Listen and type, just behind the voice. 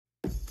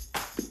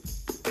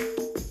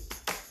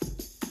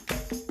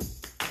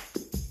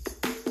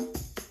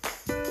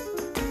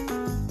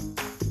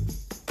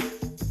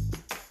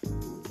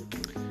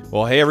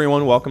Well, hey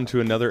everyone, welcome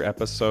to another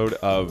episode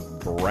of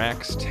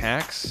Brax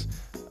Tax,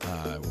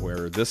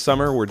 where this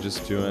summer we're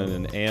just doing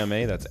an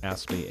AMA, that's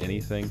Ask Me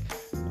Anything,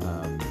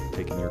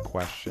 taking your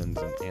questions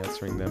and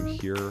answering them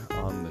here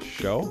on the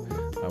show.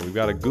 We've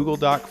got a Google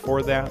Doc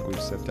for that.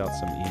 We've sent out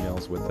some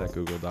emails with that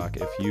Google Doc.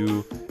 If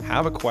you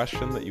have a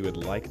question that you would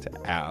like to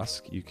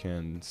ask, you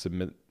can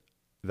submit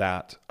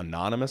that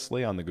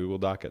anonymously on the Google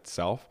Doc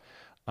itself.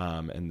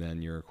 And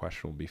then your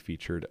question will be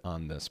featured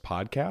on this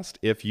podcast.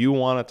 If you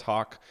want to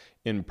talk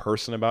in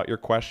person about your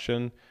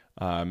question,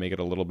 make it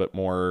a little bit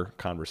more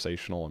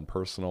conversational and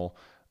personal,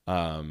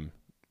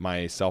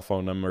 my cell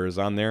phone number is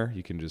on there.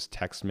 You can just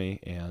text me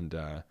and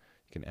you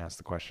can ask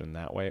the question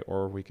that way,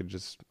 or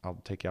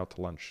I'll take you out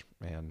to lunch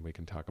and we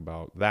can talk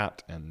about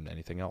that and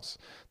anything else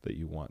that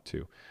you want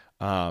to.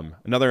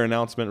 Another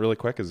announcement really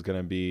quick is going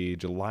to be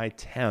July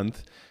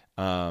 10th.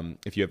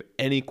 If you have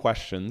any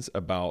questions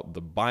about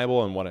the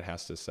Bible and what it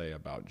has to say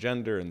about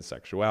gender and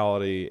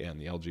sexuality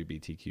and the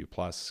LGBTQ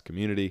plus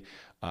community,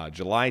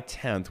 July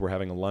 10th, we're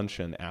having a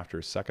luncheon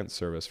after second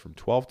service from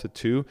 12 to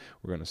 2.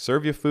 We're going to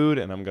serve you food,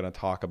 and I'm going to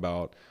talk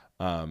about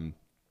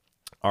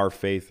our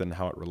faith and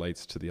how it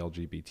relates to the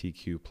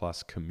LGBTQ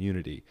plus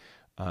community.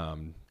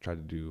 Try to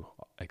do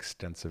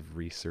extensive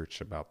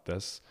research about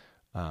this.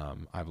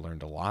 I've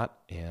learned a lot,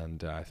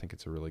 and I think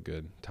it's a really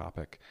good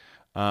topic.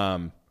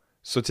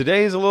 So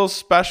today is a little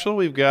special.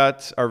 We've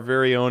got our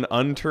very own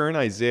intern,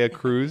 Isaiah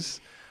Cruz,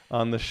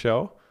 on the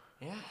show.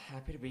 Yeah,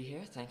 happy to be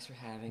here. Thanks for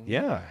having me.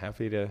 Yeah,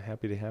 happy to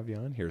have you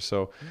on here.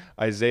 So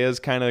Isaiah's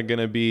kind of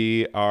going to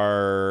be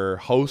our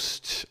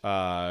host,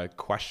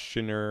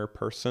 questioner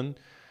person.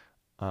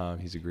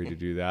 He's agreed to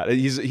do that.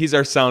 He's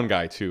our sound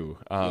guy too.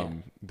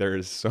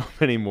 There's so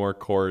many more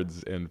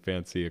cords and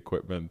fancy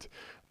equipment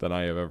than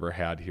I have ever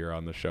had here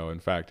on the show.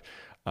 In fact,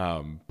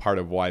 part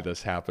of why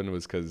this happened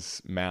was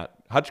because Matt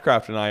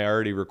Hutchcraft and I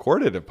already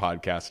recorded a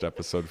podcast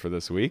episode for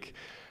this week.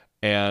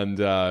 And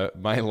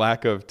my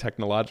lack of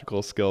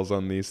technological skills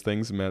on these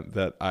things meant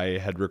that I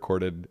had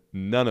recorded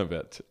none of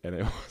it. And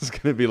it was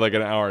going to be like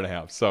an hour and a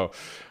half. So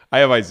I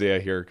have Isaiah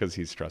here because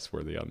he's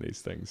trustworthy on these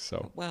things.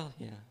 So well,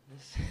 yeah,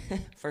 this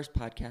first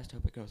podcast.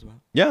 Hope it goes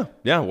well.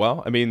 Yeah.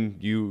 Well, I mean,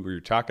 you're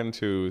talking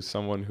to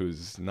someone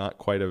who's not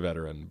quite a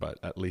veteran, but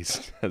at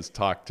least has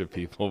talked to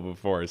people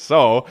before.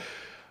 So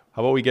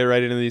how about we get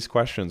right into these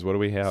questions? What do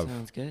we have?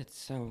 Sounds good.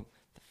 So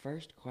the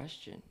first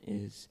question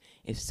is,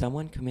 if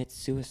someone commits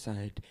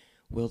suicide,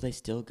 will they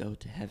still go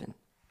to heaven?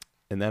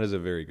 And that is a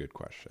very good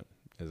question,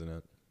 isn't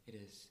it? It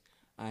is.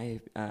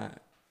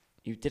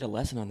 You did a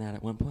lesson on that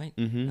at one point.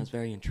 Mm-hmm. I was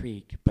very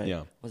intrigued, but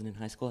Yeah. wasn't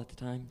in high school at the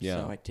time, Yeah.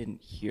 so I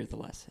didn't hear the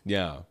lesson.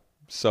 Yeah.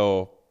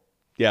 So,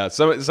 yeah,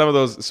 some of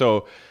those.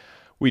 So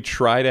we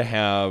try to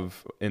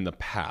have, in the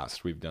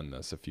past, we've done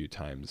this a few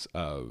times,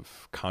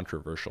 of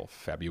controversial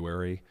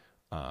February.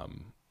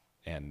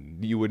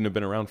 And you wouldn't have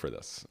been around for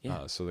this.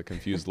 Yeah. So the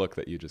confused look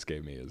that you just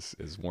gave me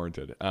is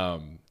warranted.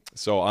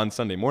 So on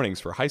Sunday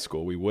mornings for high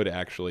school, we would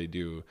actually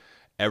do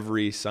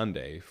every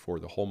Sunday for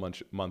the whole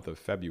month of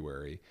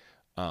February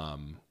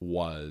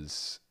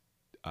was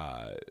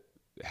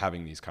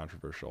having these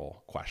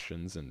controversial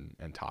questions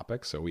and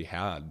topics. So we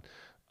had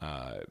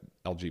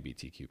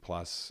LGBTQ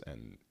plus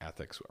and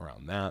ethics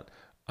around that.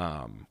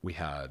 We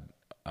had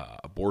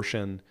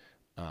abortion.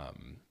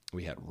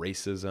 We had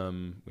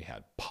racism, we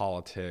had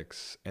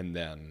politics, and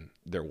then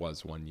there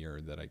was one year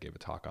that I gave a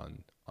talk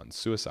on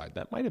suicide.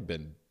 That might have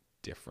been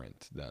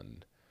different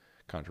than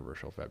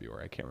controversial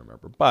February. I can't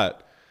remember.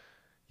 But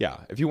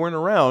yeah, if you weren't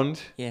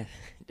around. Yeah,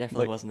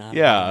 definitely was not.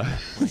 Yeah.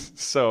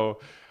 So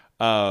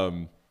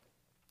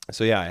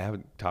yeah, I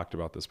haven't talked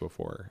about this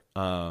before.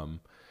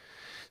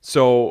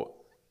 So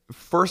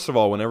first of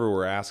all, whenever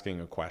we're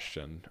asking a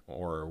question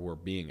or we're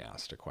being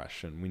asked a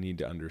question, we need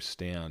to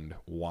understand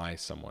why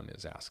someone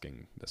is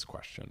asking this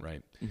question,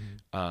 right?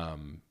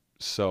 Mm-hmm.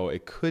 So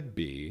it could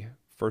be,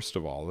 first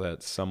of all,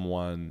 that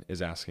someone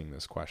is asking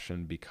this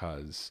question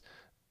because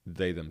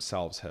they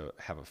themselves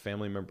have a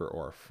family member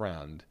or a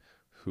friend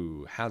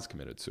who has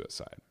committed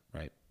suicide,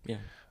 right? Yeah.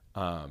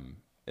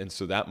 And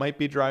so that might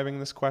be driving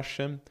this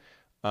question.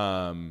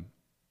 And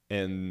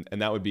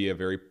that would be a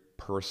very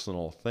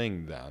personal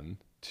thing then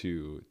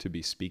to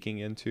be speaking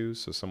into.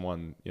 So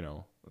someone,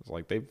 it's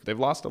like they've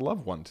lost a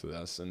loved one to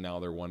this, and now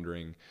they're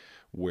wondering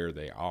where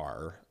they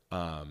are.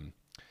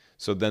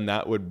 So then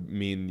that would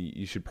mean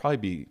you should probably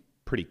be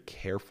pretty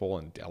careful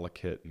and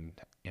delicate in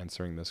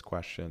answering this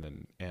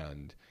question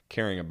and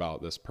caring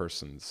about this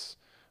person's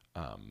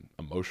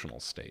emotional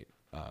state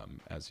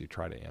as you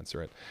try to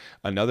answer it.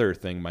 Another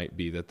thing might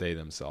be that they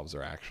themselves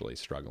are actually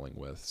struggling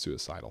with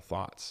suicidal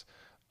thoughts.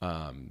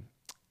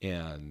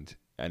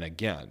 And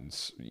again,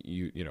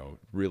 you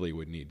really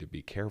would need to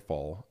be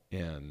careful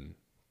in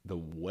the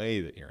way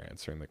that you're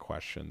answering the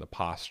question, the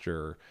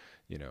posture,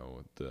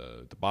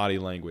 the body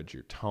language,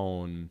 your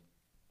tone,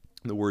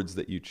 the words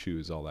that you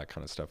choose, all that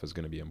kind of stuff is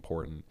going to be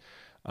important.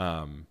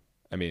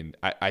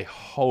 I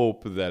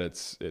hope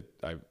that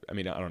I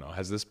don't know.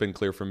 Has this been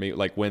clear for me?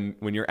 Like when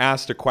you're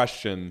asked a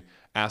question,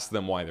 ask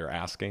them why they're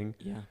asking.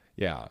 Yeah.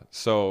 Yeah.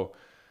 So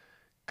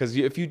Because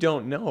if you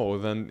don't know,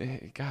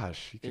 then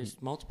gosh, you can,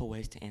 There's multiple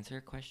ways to answer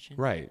a question,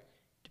 right?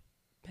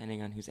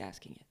 depending on who's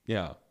asking it.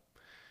 Yeah,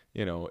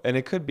 and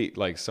it could be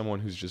like someone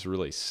who's just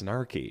really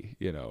snarky,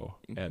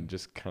 Mm-hmm. and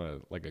just kind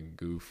of like a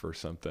goof or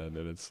something,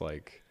 and it's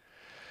like,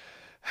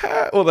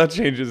 well, that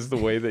changes the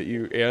way that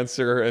you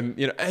answer, and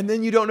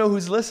then you don't know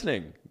who's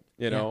listening.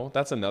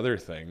 That's another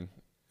thing.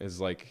 Is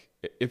like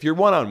if you're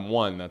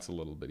one-on-one, that's a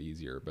little bit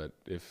easier. But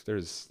if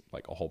there's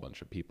like a whole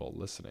bunch of people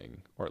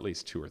listening, or at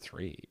least 2 or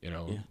 3,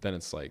 then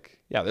it's like,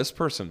 yeah, this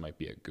person might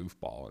be a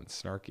goofball and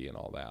snarky and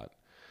all that,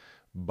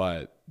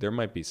 but there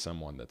might be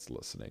someone that's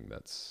listening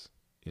that's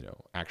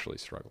actually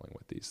struggling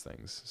with these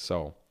things.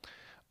 So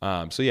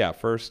yeah,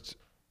 first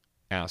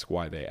ask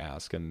why they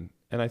ask, and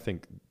I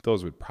think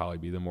those would probably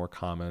be the more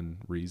common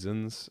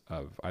reasons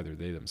of either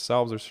they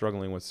themselves are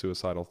struggling with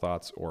suicidal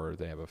thoughts, or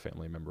they have a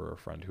family member or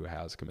friend who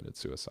has committed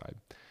suicide.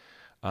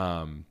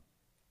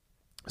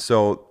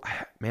 So,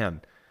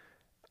 man,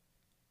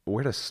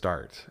 where to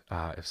start?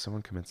 If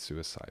someone commits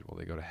suicide, will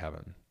they go to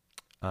heaven?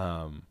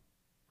 I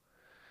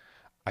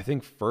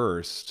think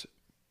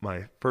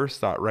my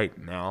first thought right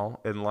now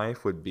in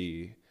life would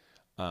be,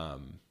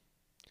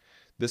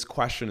 this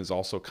question is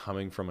also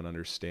coming from an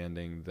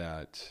understanding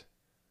that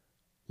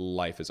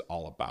life is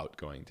all about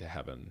going to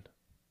heaven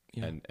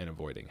and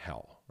avoiding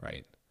hell,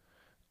 right?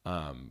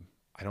 I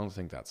don't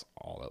think that's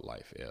all that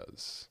life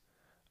is.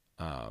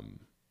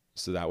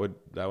 So that would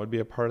be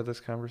a part of this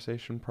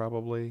conversation,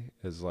 probably,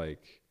 is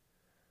like,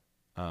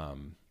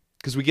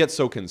 because we get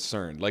so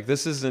concerned. Like,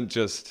 this is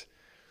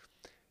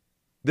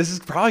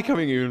probably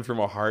coming even from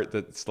a heart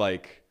that's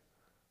like,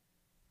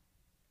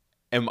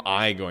 am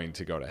I going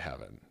to go to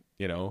heaven?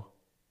 Yeah.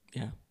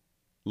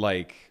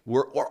 Like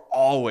we're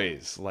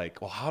always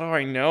like, well, how do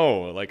I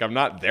know? Like, I'm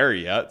not there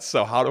yet,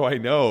 so how do I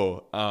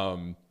know?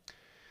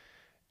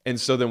 And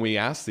so then we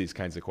ask these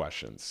kinds of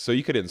questions. So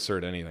you could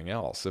insert anything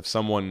else. If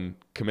someone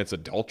commits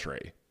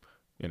adultery,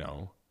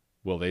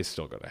 will they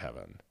still go to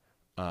heaven?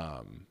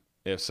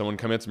 If someone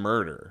commits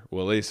murder,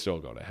 will they still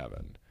go to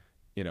heaven?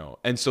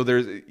 And so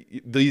there's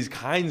these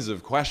kinds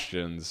of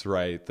questions,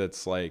 right?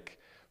 That's like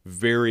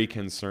very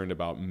concerned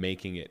about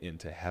making it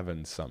into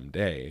heaven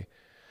someday.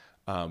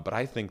 But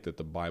I think that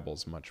the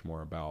Bible's much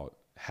more about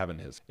heaven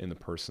is in the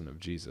person of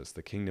Jesus.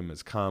 The kingdom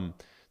has come.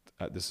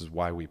 This is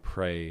why we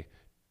pray,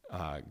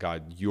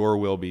 God, your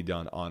will be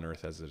done on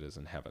earth as it is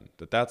in heaven.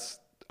 That's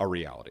a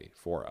reality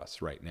for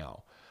us right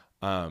now.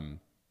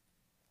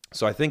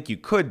 So I think you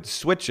could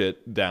switch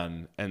it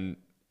then and,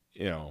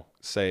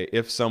 say,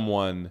 if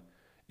someone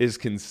is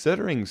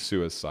considering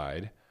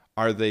suicide,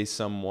 are they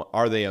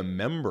a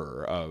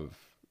member of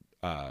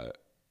the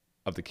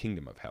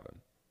kingdom of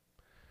heaven?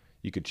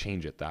 You could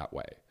change it that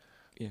way.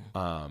 Yeah.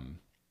 And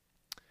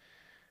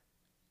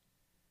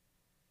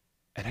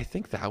I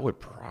think that would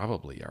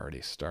probably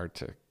already start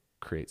to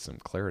create some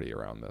clarity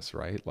around this,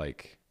 right?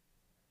 Like,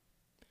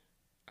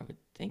 I would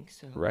think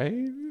so.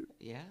 right?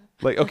 Yeah.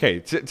 Like,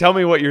 okay, tell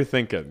me what you're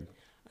thinking.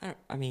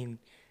 I mean,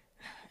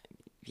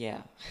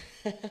 yeah.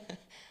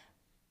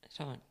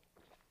 Sean,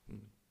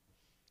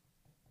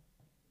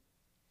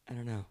 I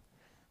don't know.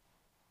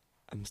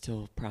 I'm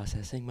still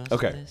processing most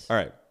of Okay, this. all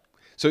right.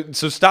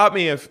 So stop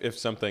me if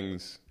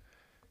something's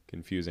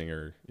confusing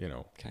or,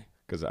 Okay.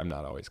 because I'm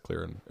not always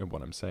clear in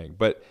what I'm saying.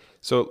 But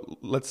so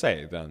let's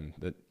say then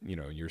that,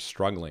 you're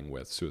struggling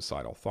with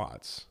suicidal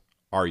thoughts.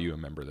 Are you a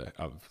member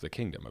of the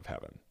kingdom of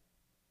heaven?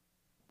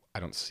 I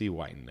don't see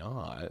why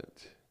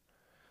not.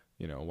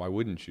 Why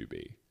wouldn't you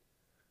be?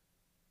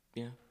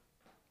 Yeah.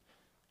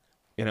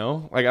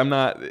 Like, I'm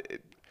not,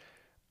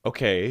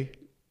 okay.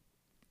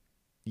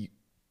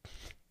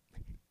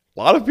 A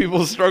lot of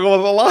people struggle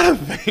with a lot of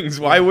things.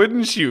 Why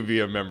wouldn't you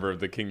be a member of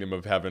the kingdom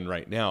of heaven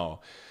right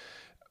now?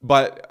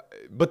 But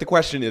the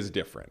question is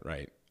different,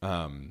 right?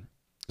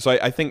 So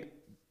I think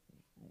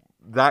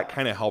that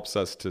kind of helps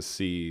us to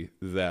see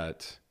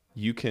that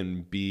you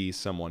can be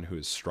someone who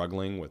is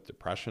struggling with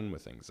depression,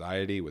 with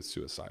anxiety, with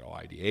suicidal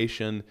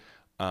ideation,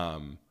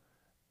 and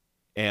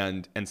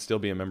still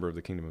be a member of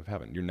the kingdom of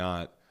heaven. You're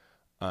not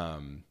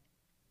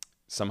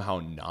somehow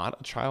not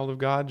a child of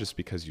God just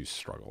because you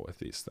struggle with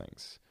these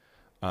things.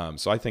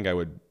 So I think I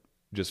would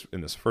just,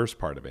 in this first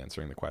part of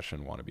answering the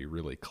question, want to be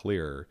really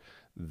clear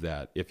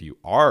that if you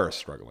are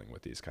struggling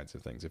with these kinds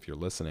of things, if you're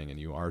listening and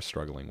you are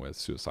struggling with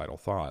suicidal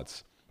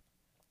thoughts,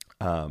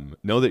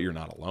 know that you're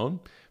not alone.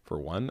 For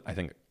one, I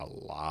think a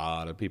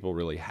lot of people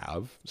really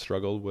have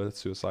struggled with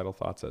suicidal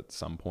thoughts at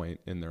some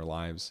point in their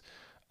lives.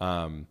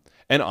 And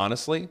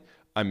honestly,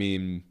 I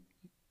mean,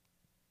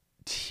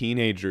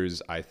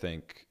 teenagers, I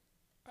think,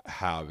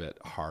 have it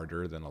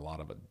harder than a lot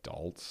of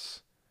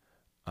adults.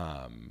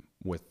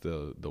 With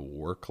the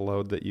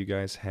workload that you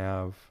guys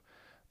have.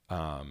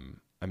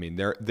 I mean,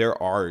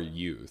 there are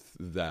youth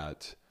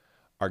that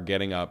are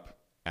getting up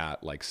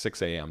at like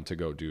 6 a.m. to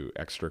go do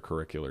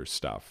extracurricular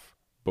stuff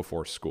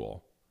before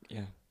school.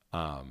 Yeah.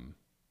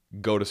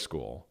 Go to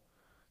school,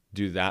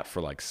 do that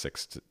for like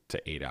 6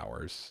 to 8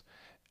 hours,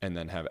 and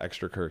then have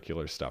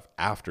extracurricular stuff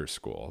after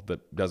school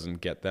that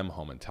doesn't get them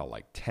home until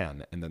like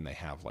 10, and then they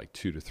have like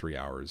 2 to 3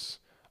 hours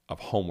of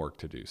homework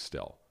to do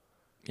still.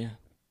 Yeah.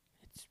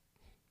 It's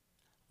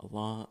a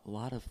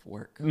lot of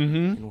work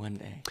Mm-hmm. in one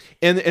day.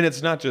 And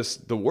it's not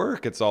just the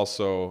work, it's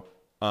also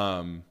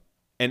and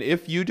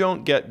if you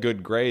don't get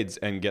good grades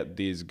and get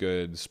these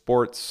good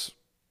sports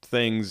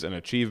things and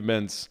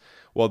achievements,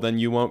 well, then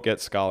you won't get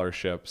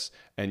scholarships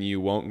and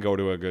you won't go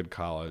to a good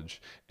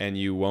college and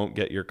you won't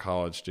get your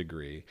college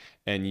degree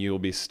and you'll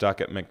be stuck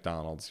at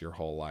McDonald's your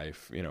whole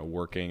life,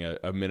 working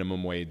a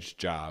minimum wage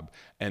job.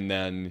 And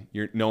then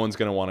no one's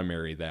going to want to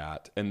marry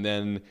that. And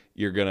then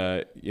you're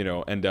going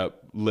to, end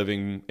up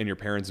living in your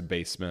parents'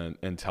 basement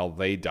until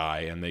they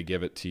die and they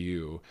give it to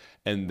you.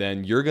 And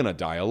then you're going to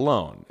die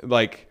alone.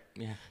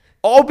 Yeah.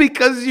 All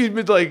because you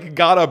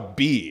got a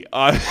B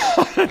on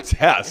a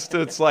test.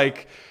 It's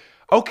like,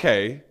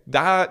 okay,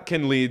 that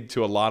can lead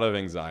to a lot of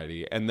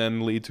anxiety and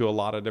then lead to a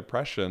lot of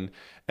depression.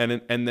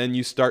 And then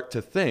you start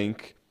to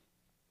think,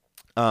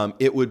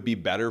 it would be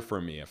better for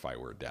me if I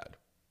were dead,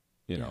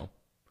 you know?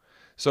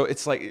 So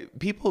it's like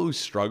people who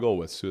struggle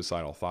with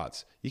suicidal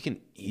thoughts, you can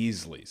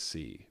easily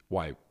see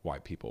why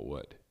people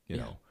would, you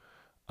know?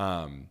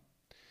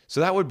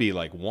 So that would be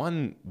like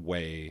one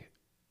way.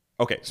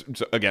 Okay.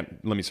 So again,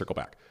 let me circle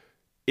back.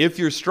 If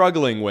you're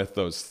struggling with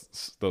those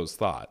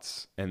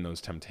thoughts and those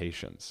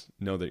temptations,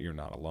 know that you're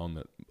not alone,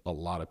 that a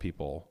lot of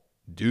people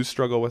do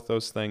struggle with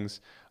those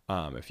things.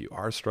 If you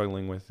are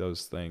struggling with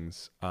those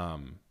things,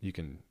 you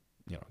can,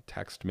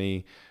 text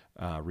me,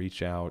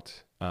 reach out,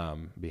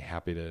 be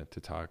happy to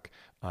talk.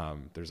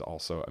 There's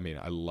also,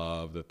 I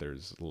love that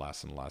there's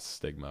less and less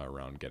stigma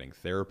around getting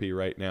therapy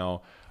right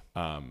now.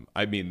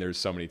 There's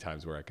so many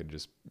times where I could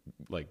just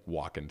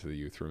walk into the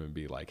youth room and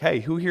be like,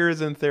 hey, who here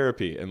is in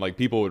therapy? And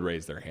people would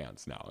raise their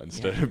hands now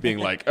instead of being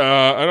like,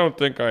 I don't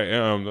think I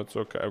am. That's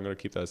okay. I'm going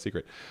to keep that a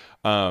secret.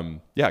 Go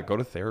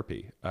to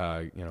therapy.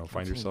 Find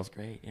yourself. That's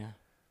great. Yeah.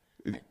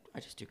 I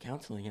just do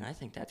counseling and I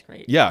think that's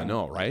great. Yeah,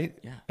 no, right?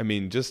 Yeah.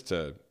 Just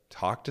to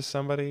talk to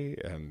somebody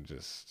and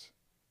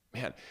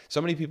man,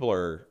 so many people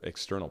are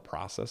external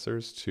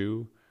processors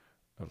too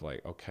of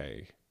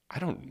okay, I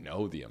don't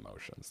know the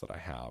emotions that I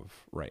have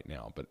right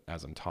now, but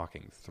as I'm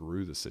talking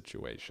through the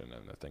situation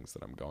and the things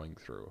that I'm going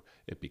through,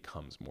 it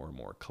becomes more and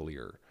more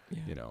clear,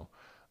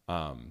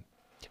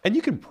 and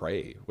you can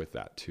pray with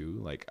that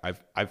too.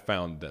 I've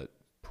found that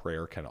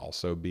prayer can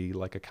also be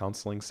like a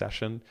counseling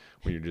session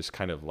when you're just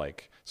kind of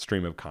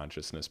stream of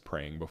consciousness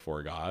praying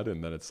before God.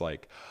 And then it's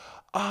like,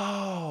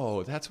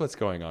 oh, that's what's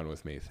going on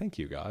with me. Thank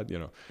you, God.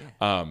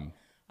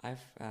 I've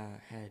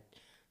had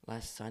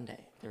last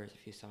Sunday, there was a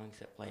few songs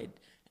that played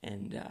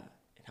and it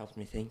helped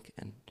me think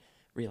and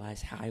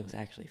realize how I was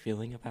actually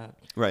feeling about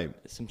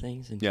some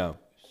things. And it was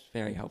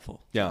very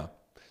helpful. Yeah.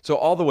 So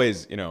all the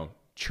ways,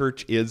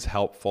 church is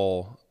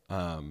helpful,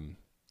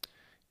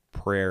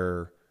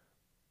 prayer,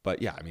 but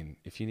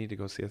if you need to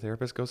go see a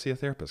therapist, go see a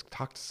therapist,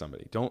 talk to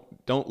somebody.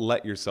 Don't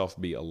let yourself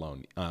be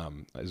alone. I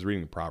was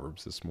reading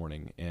Proverbs this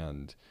morning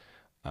and,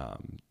 I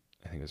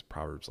think it was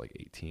Proverbs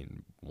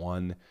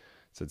 18:1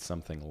 said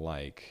something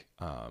like,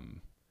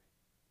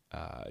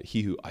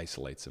 he who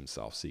isolates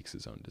himself seeks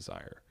his own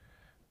desire.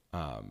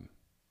 And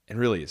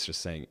really it's just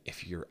saying,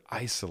 if you're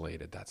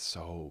isolated, that's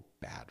so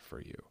bad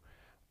for you.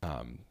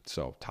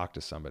 So talk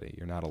to somebody,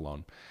 you're not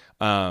alone.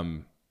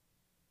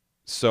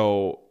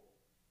 So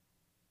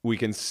we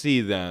can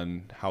see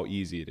then how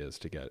easy it is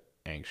to get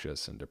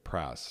anxious and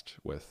depressed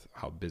with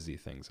how busy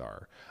things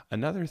are.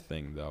 Another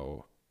thing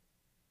though,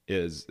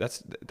 is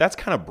that's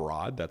kind of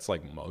broad. That's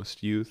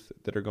most youth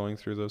that are going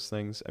through those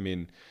things.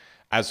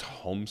 As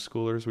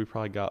homeschoolers, we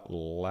probably got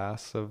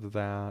less of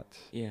that.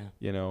 Yeah.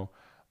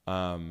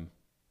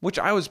 Which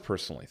I was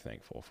personally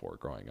thankful for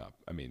growing up.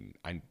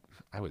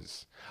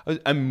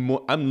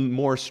 I'm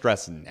more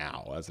stressed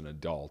now as an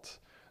adult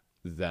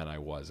than I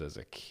was as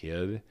a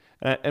kid,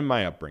 and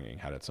my upbringing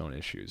had its own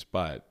issues.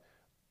 But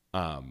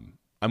I'm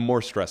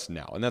more stressed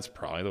now, and that's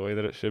probably the way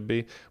that it should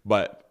be.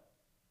 But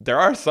there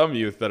are some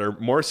youth that are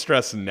more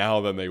stressed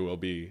now than they will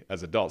be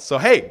as adults. So,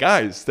 hey,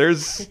 guys,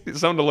 there's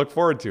something to look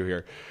forward to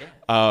here.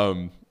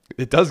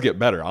 It does get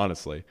better,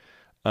 honestly.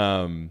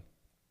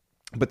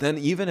 But then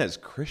even as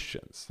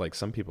Christians,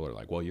 some people are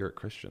like, well, you're a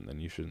Christian, then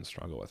you shouldn't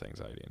struggle with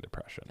anxiety and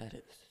depression. That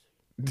is.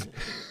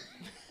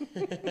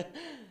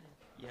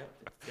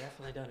 Yep,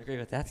 definitely don't agree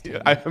with that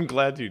statement. Yeah, I'm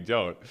glad you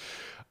don't.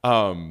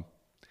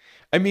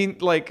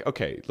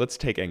 Okay, let's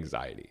take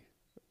anxiety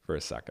for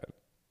a second.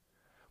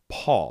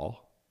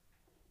 Paul,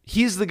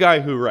 he's the guy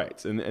who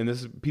writes, and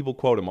this is, people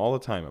quote him all the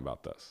time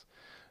about this.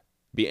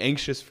 Be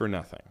anxious for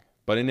nothing,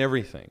 but in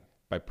everything,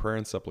 by prayer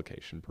and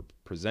supplication,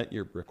 present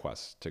your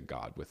requests to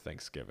God with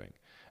thanksgiving.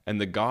 And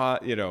the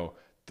God, he'll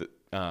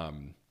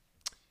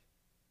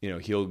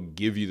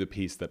give you the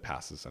peace that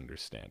passes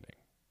understanding.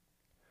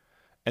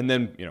 And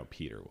then,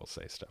 Peter will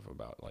say stuff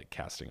about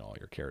casting all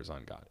your cares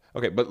on God.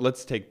 Okay, but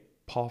let's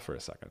take Paul for a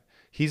second.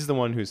 He's the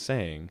one who's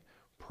saying,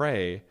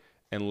 pray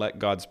and let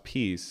God's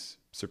peace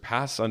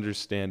surpass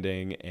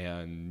understanding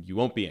and you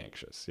won't be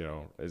anxious.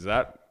 Is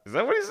that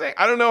what he's saying?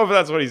 I don't know if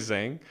that's what he's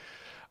saying.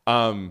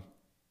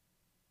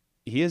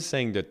 He is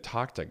saying to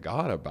talk to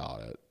God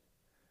about it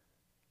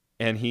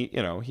And he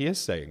is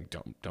saying,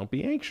 don't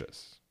be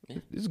anxious. Yeah.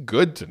 It's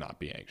good to not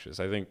be anxious.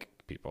 I think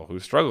people who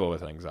struggle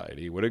with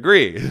anxiety would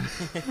agree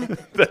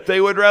that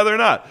they would rather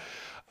not.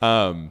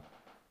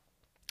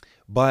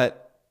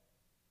 But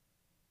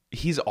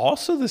he's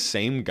also the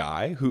same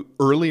guy who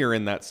earlier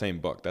in that same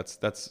book,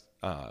 that's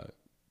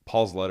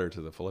Paul's letter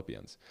to the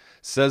Philippians,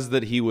 says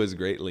that he was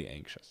greatly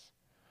anxious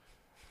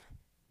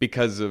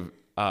because of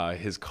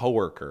his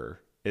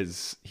coworker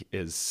is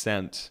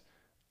sent,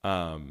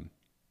 I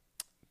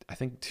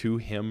think, to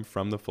him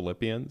from the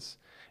Philippians,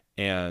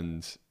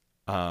 and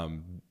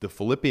the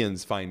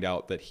Philippians find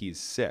out that he's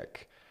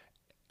sick,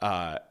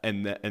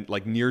 and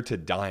like near to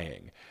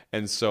dying,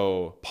 and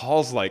so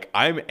Paul's like,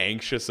 I'm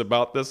anxious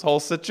about this whole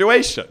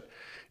situation,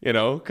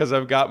 because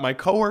I've got my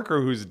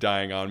coworker who's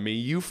dying on me.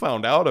 You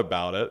found out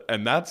about it,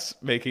 and that's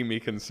making me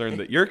concerned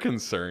that you're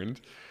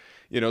concerned.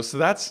 So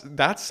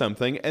that's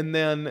something. And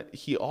then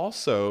he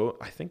also,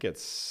 I think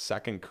it's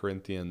 2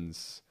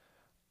 Corinthians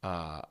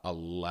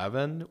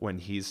 11, when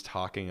he's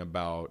talking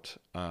about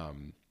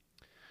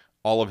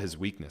all of his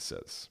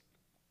weaknesses.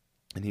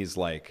 And he's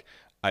like,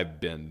 I've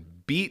been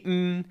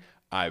beaten,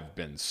 I've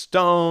been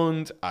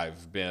stoned,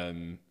 I've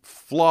been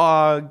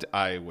flogged,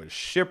 I was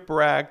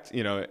shipwrecked,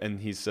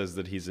 and he says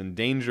that he's in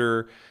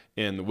danger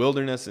in the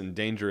wilderness, in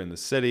danger in the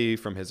city,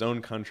 from his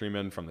own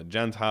countrymen, from the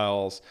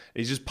Gentiles.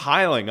 He's just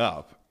piling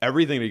up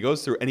everything that he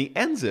goes through. And he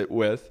ends it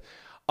with,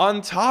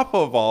 on top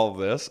of all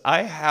this,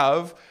 I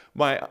have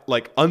my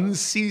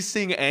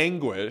unceasing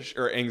anguish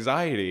or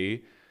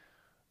anxiety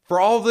for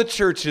all the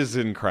churches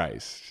in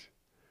Christ.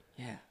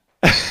 Yeah.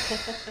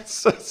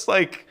 So it's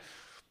like,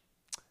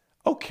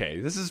 okay,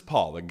 this is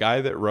Paul, the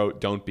guy that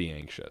wrote Don't Be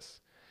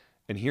Anxious.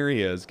 And here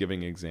he is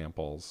giving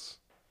examples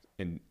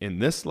in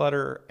this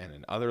letter and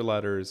in other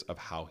letters of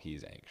how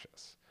he's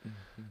anxious.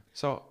 Mm-hmm.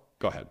 So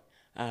go ahead.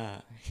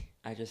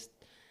 I just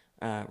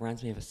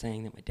reminds me of a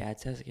saying that my dad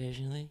says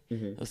occasionally.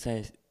 Mm-hmm. He'll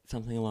say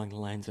something along the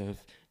lines of,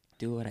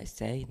 do what I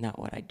say, not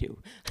what I do.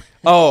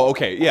 Oh,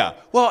 okay. Yeah.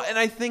 Well, and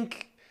I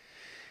think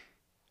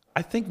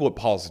what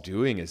Paul's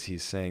doing is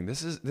he's saying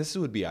this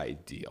would be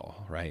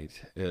ideal, right?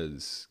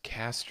 Is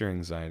cast your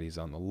anxieties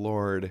on the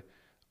Lord.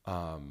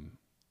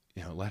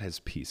 Let his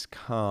peace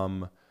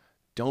come.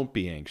 Don't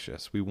be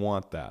anxious. We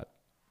want that.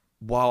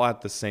 While at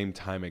the same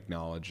time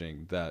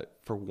acknowledging that,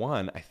 for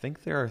one, I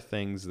think there are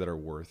things that are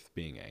worth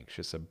being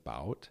anxious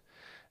about.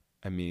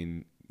 I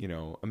mean,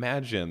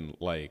 imagine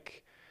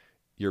like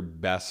your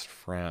best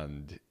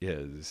friend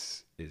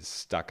is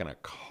stuck in a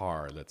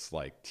car that's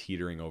like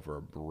teetering over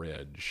a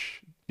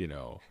bridge,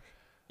 Yeah.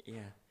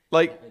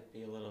 Like, that would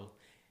be a little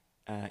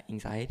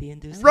anxiety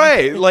inducing.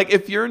 Right. Like,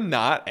 if you're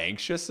not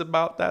anxious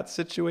about that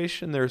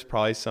situation, there's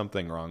probably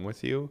something wrong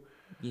with you.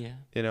 Yeah.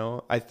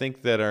 I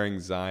think that our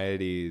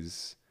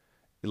anxieties,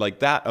 like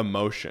that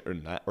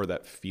emotion or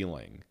that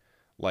feeling,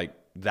 like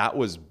that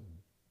was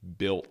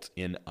built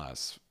in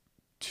us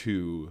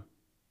to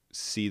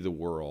see the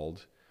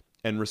world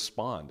and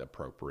respond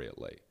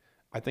appropriately.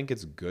 I think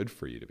it's good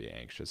for you to be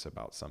anxious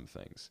about some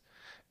things.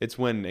 It's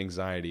when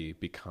anxiety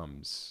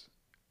becomes,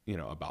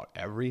 about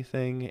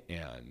everything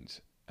and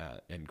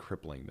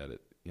crippling that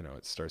it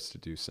starts to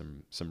do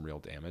some real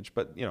damage.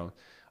 But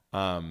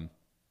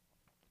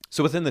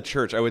so within the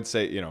church, I would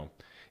say,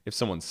 if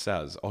someone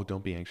says, "Oh,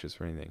 don't be anxious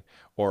for anything,"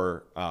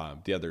 or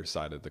the other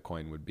side of the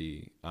coin would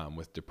be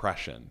with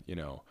depression,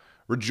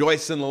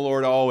 rejoice in the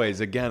Lord always.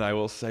 Again, I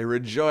will say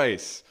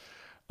rejoice.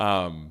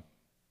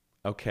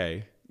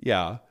 Okay,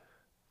 yeah.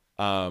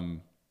 You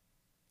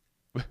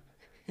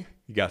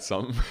got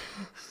something?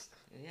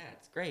 Yeah,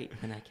 it's great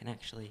when I can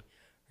actually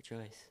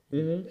rejoice.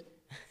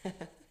 Mm-hmm.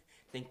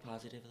 Think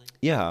positively.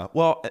 Yeah,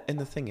 well, and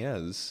the thing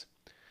is,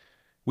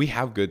 we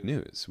have good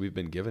news. We've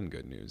been given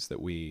good news that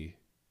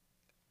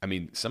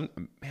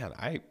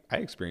I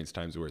experience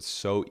times where it's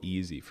so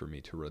easy for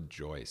me to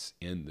rejoice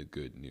in the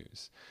good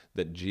news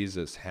that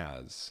Jesus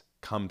has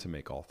come to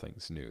make all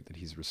things new, that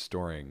he's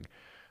restoring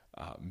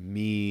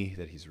me,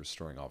 that he's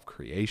restoring all of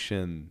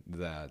creation,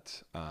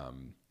 that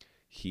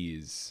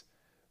he's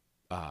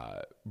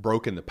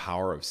broken the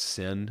power of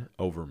sin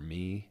over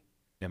me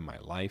in my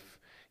life,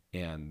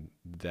 and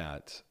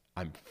that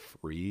I'm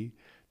free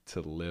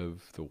to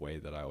live the way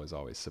that I was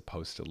always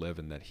supposed to live,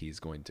 and that he's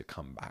going to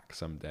come back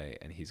someday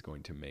and he's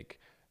going to make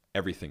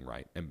everything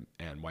right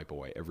and wipe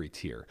away every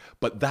tear.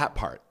 But that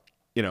part,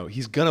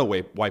 he's going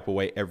to wipe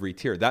away every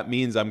tear. That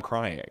means I'm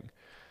crying.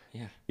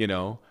 Yeah.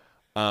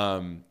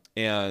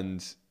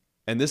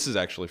 And this is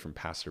actually from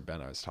Pastor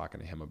Ben. I was talking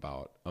to him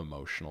about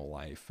emotional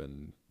life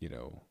and,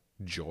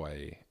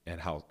 joy, and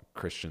how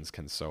Christians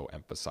can so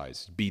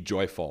emphasize be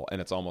joyful.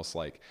 And it's almost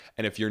like,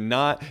 and if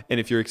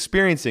you're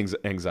experiencing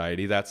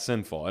anxiety, that's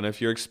sinful. And if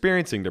you're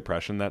experiencing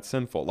depression, that's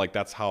sinful. Like,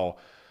 that's how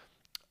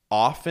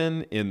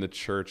often in the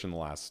church in the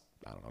last,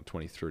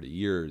 20, 30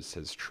 years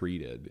has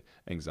treated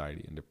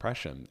anxiety and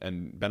depression.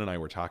 And Ben and I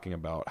were talking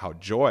about how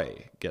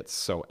joy gets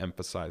so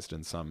emphasized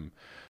in some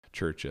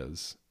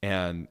churches.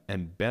 And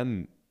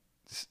Ben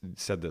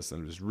said this,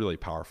 and it was really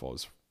powerful.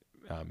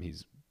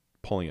 He's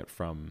pulling it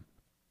from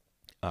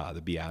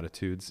the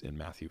Beatitudes in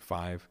Matthew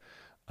 5.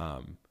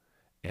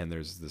 And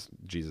there's this,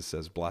 Jesus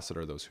says, blessed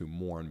are those who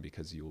mourn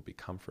because you will be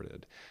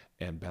comforted.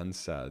 And Ben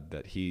said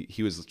that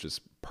he was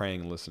just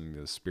praying, listening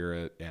to the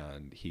Spirit,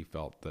 and he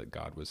felt that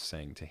God was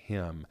saying to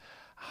him,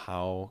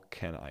 how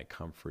can I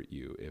comfort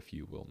you if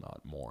you will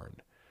not mourn?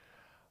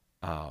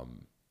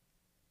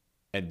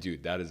 And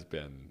dude, that has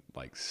been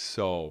like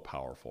so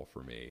powerful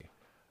for me.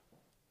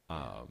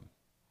 I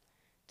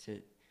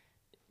didn't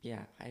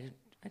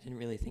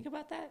really think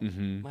about that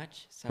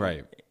much. So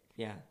right.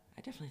 Yeah,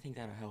 I definitely think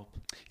that'll help.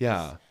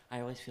 Yeah. I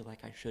always feel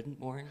like I shouldn't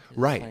mourn.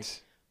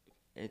 Right.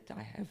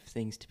 I have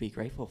things to be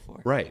grateful for.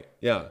 Right.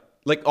 Yeah.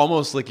 Like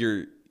almost like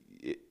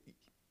it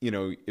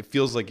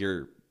feels like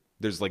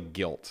there's like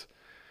guilt.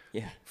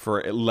 Yeah.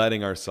 For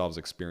letting ourselves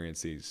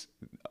experience these,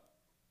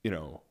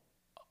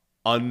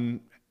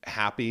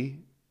 unhappy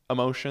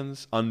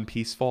emotions,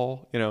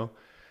 unpeaceful,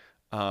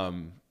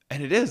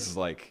 and it is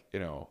like,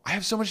 I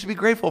have so much to be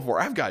grateful for.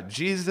 I've got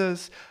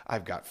Jesus,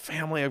 I've got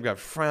family, I've got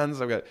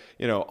friends, I've got,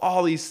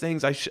 all these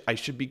things I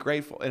should be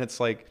grateful. And it's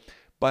like,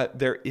 but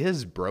there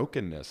is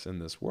brokenness in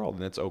this world,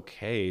 and it's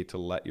okay to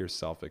let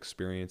yourself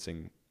experience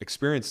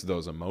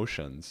those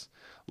emotions,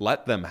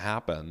 let them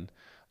happen.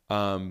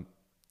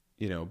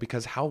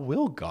 Because how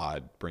will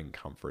God bring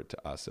comfort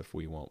to us if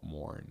we won't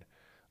mourn?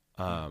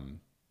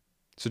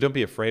 So don't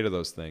be afraid of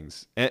those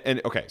things. And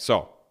okay,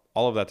 so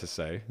all of that to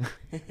say,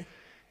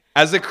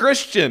 as a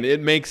Christian,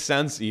 it makes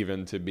sense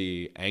even to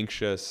be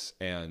anxious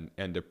and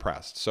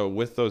depressed. So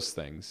with those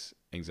things,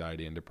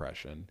 anxiety and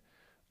depression,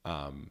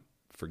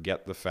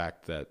 forget the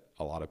fact that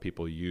a lot of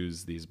people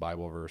use these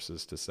Bible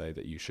verses to say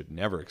that you should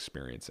never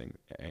experience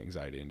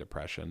anxiety and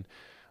depression.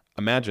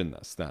 Imagine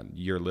this then.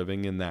 You're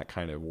living in that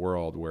kind of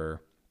world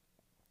where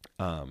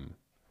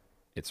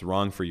it's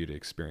wrong for you to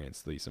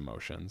experience these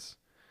emotions.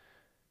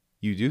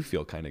 You do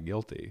feel kind of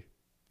guilty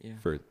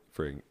for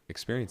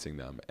experiencing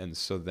them. And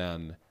so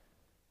then,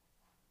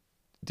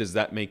 does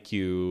that make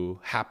you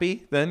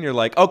happy? Then you're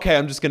like, okay,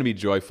 I'm just going to be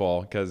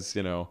joyful because,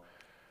 No.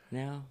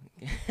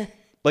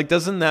 Like,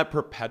 doesn't that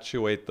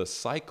perpetuate the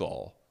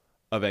cycle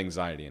of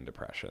anxiety and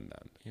depression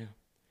then? Yeah.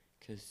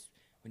 Because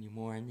when you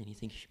mourn, then you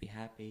think you should be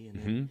happy.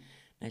 And then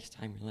next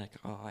time you're like,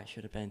 oh, I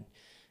should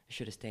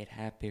have stayed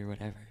happy or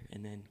whatever.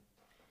 And then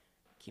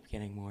keep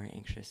getting more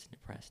anxious and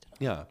depressed.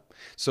 Yeah.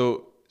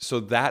 So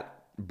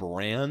that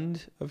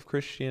brand of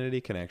Christianity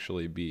can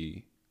actually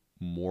be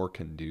more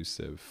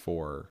conducive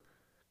for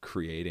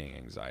creating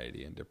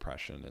anxiety and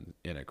depression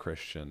in a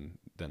Christian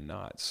than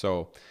not.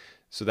 So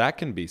that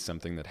can be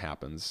something that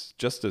happens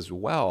just as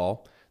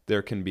well.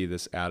 There can be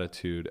this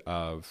attitude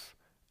of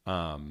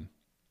kind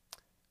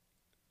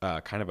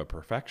of a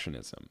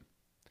perfectionism.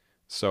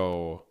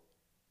 So,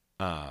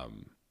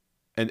 and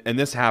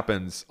this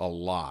happens a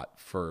lot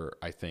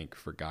I think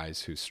for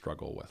guys who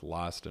struggle with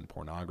lust and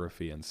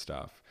pornography and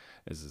stuff,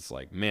 is it's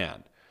like,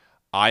 man,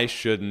 I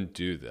shouldn't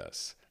do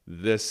this.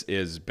 This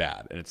is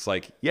bad. And it's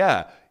like,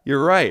 yeah,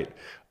 you're right.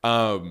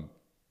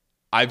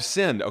 I've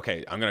sinned.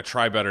 Okay, I'm going to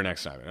try better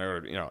next time.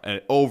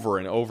 And over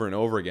and over and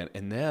over again.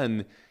 And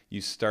then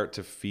you start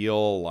to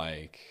feel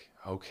like,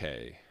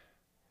 okay,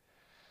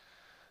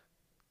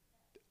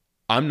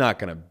 I'm not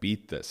going to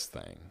beat this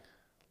thing.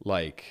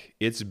 Like,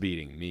 it's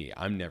beating me.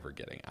 I'm never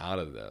getting out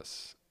of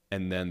this.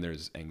 And then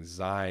there's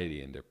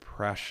anxiety and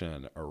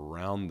depression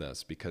around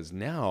this because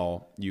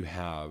now you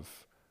have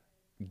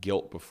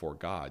guilt before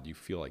God. You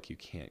feel like you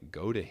can't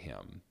go to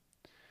him.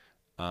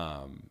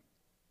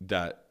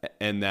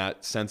 That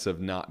sense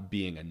of not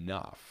being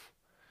enough,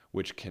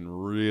 which can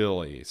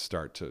really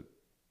start to,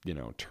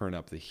 turn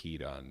up the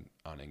heat on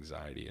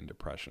anxiety and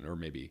depression, or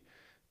maybe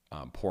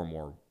pour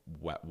more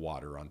wet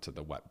water onto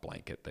the wet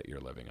blanket that you're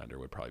living under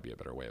would probably be a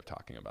better way of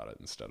talking about it,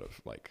 instead of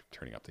like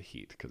turning up the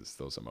heat, because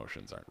those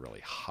emotions aren't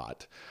really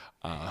hot.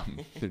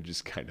 They're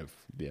just kind of,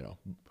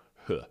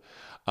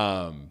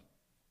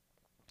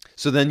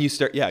 so then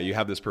you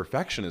have this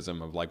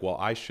perfectionism of like, well,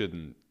 I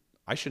shouldn't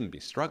be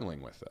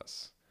struggling with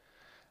this,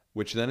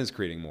 which then is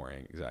creating more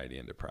anxiety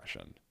and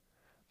depression.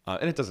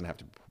 And it doesn't have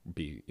to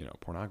be,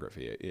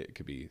 pornography. It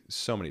could be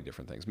so many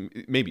different things.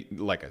 Maybe,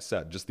 like I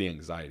said, just the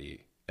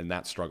anxiety and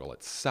that struggle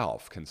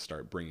itself can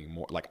start bringing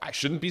more, like, I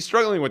shouldn't be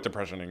struggling with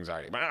depression and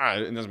anxiety.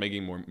 And that's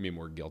making me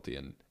more guilty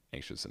and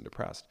anxious and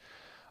depressed.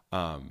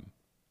 And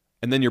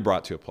then you're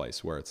brought to a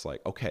place where it's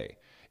like, okay,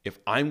 if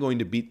I'm going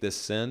to beat this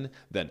sin,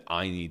 then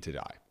I need to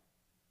die.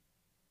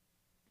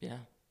 Yeah.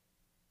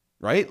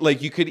 Right?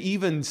 Like, you could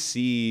even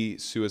see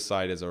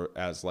suicide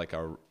as like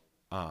a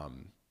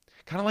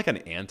kind of like an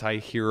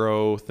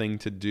anti-hero thing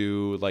to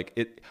do.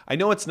 Like, I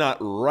know it's not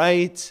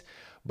right,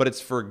 but it's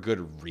for a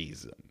good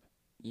reason.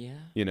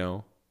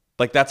 Yeah.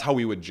 Like, that's how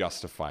we would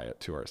justify it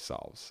to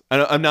ourselves.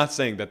 And I'm not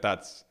saying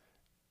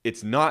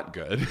it's not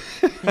good.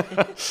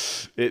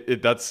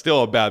 That's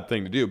still a bad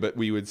thing to do, but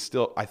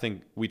I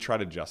think we try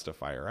to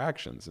justify our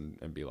actions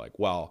and be like,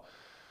 well,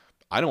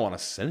 I don't want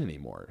to sin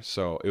anymore.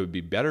 So it would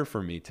be better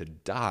for me to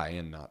die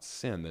and not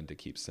sin than to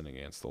keep sinning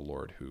against the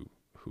Lord who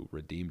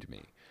redeemed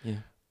me.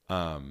 Yeah.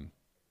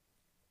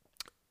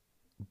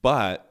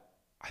 But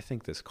I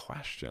think this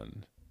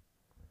question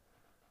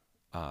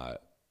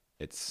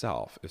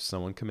itself, if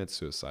someone commits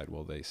suicide,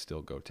 will they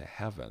still go to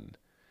heaven,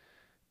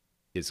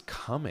 is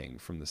coming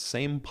from the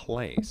same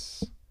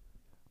place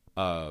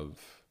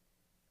of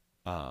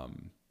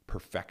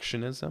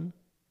perfectionism,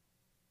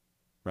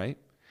 right?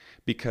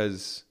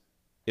 Because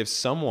if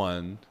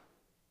someone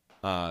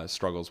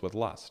struggles with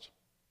lust,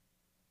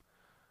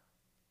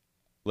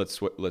 let's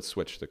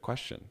switch the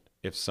question.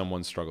 If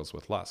someone struggles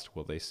with lust,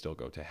 will they still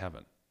go to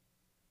heaven?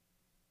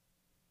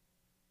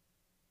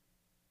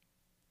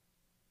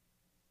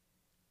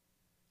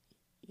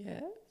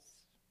 Yes.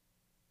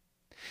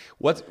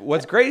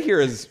 What's great here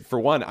is, for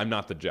one, I'm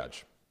not the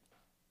judge.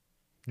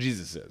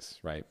 Jesus is,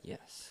 right?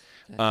 Yes.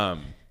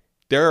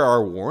 There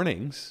are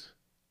warnings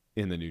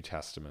in the New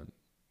Testament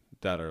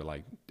that are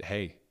like,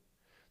 hey,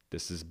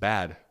 this is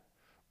bad.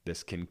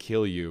 This can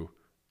kill you.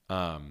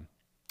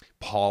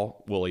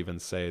 Paul will even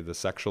say the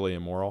sexually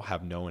immoral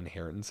have no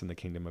inheritance in the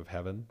kingdom of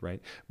heaven,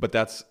 right? But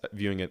that's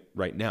viewing it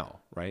right now,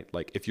 right?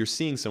 Like if you're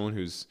seeing someone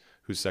who's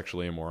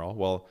sexually immoral,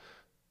 well,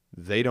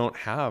 they don't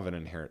have an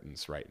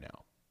inheritance right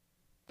now.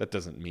 That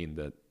doesn't mean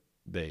that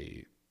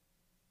they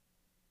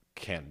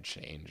can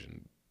change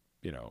and,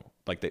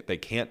 like they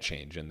can't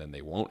change and then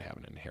they won't have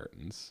an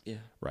inheritance,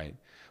 right?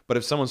 But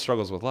if someone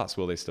struggles with lust,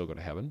 will they still go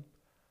to heaven?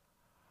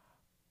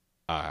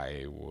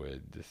 I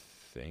would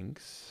think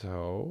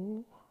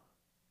so.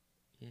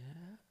 Yeah.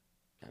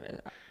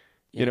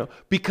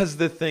 Because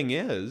the thing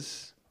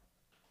is,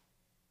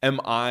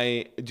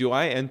 do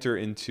I enter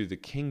into the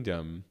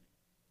kingdom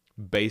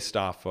based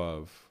off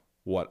of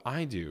what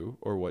I do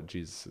or what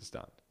Jesus has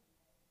done?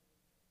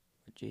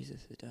 What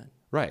Jesus has done.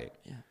 Right.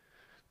 Yeah.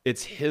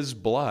 It's his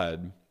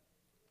blood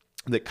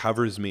that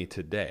covers me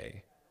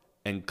today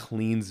and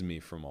cleans me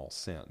from all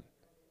sin.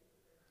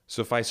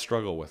 So if I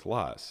struggle with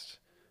lust,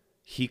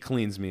 he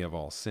cleans me of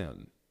all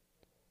sin.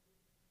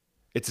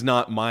 It's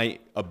not my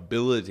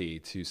ability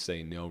to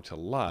say no to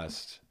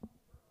lust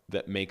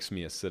that makes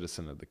me a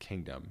citizen of the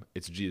kingdom.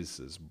 It's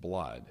Jesus'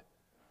 blood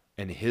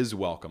and his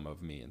welcome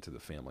of me into the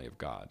family of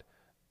God,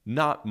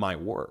 not my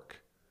work,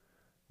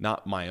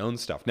 not my own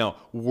stuff. Now,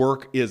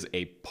 work is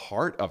a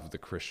part of the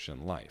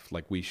Christian life.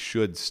 Like we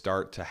should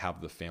start to have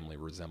the family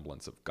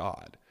resemblance of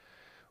God.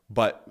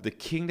 But the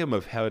kingdom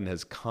of heaven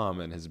has come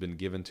and has been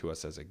given to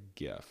us as a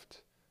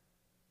gift.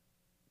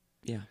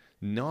 Yeah.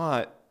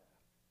 Not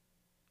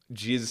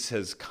Jesus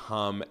has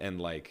come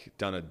and like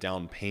done a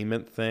down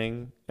payment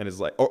thing and is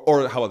like,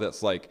 or how about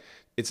this? Like,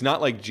 it's not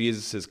like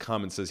Jesus has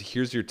come and says,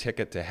 here's your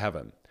ticket to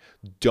heaven.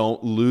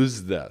 Don't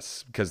lose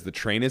this because the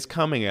train is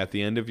coming at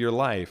the end of your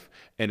life.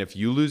 And if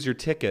you lose your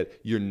ticket,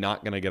 you're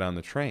not going to get on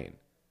the train.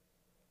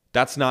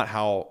 That's not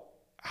how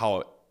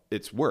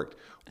it's worked.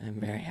 I'm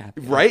very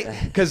happy. Right?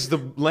 Because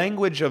the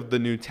language of the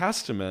New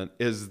Testament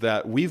is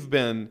that we've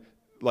been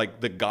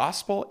like the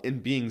gospel in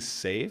being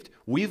saved.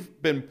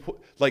 We've been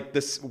like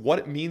this. What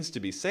it means to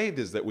be saved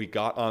is that we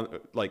got on,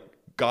 like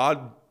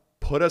God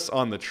put us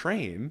on the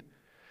train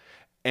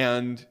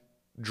and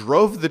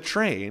drove the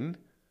train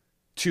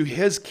to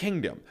his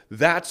kingdom.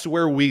 That's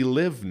where we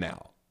live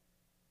now.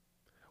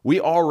 We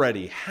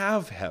already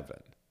have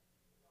heaven.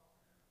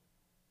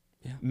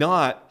 Yeah.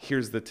 Not,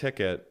 here's the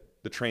ticket.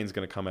 The train's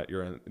going to come at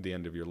the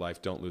end of your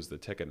life. Don't lose the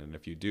ticket. And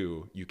if you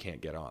do, you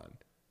can't get on.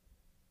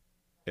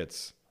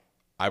 It's,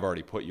 I've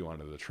already put you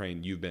onto the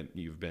train. You've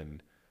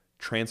been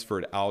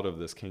transferred out of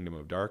this kingdom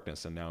of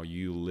darkness, and now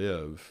you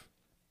live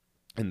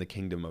in the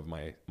kingdom of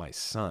my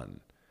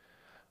son.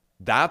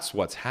 That's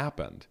what's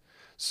happened.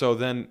 So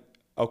then,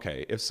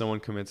 okay, if someone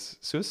commits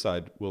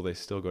suicide, will they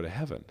still go to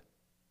heaven?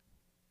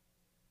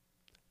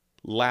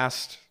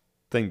 Last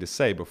thing to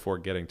say before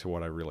getting to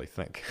what I really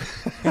think.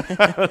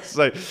 It's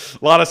like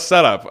a lot of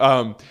setup.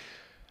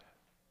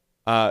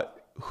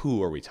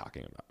 Who are we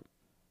talking about?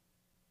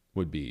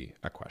 Would be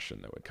a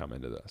question that would come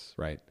into this,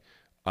 right?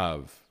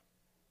 Of,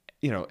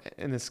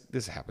 and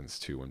this happens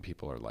too when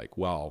people are like,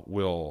 well,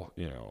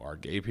 are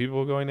gay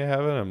people going to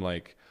heaven? I'm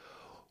like,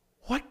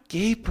 what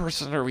gay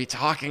person are we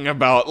talking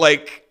about?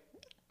 Like,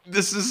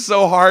 this is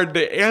so hard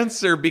to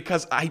answer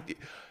because I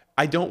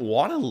don't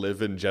want to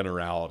live in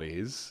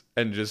generalities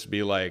and just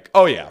be like,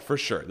 oh yeah, for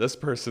sure, this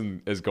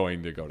person is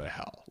going to go to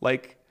hell.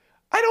 Like,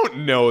 I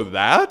don't know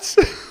that.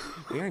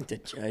 We aren't the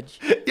judge.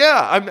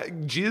 Yeah,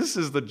 Jesus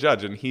is the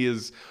judge, and he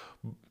is,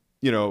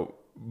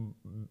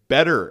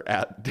 better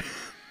at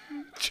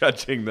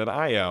judging than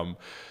I am.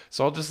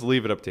 So I'll just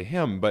leave it up to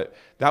him. But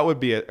that would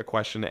be a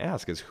question to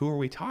ask: is who are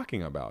we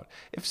talking about?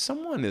 If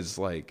someone is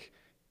like,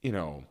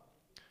 like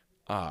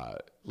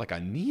a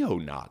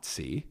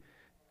neo-Nazi,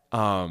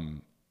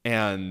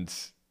 and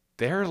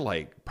they're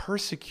like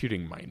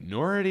persecuting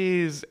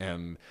minorities,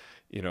 and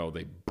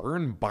they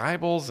burn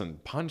Bibles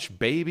and punch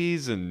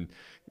babies and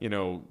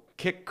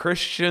kick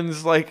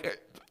Christians,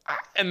 like,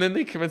 and then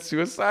they commit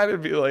suicide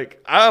and be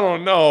like, I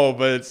don't know,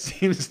 but it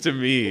seems to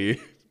me,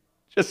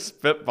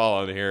 just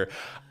spitballing here,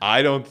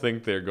 I don't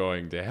think they're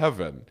going to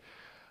heaven.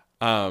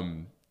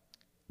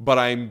 But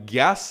I'm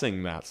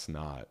guessing that's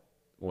not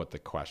what the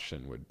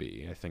question would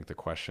be. I think the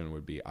question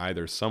would be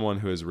either someone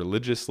who is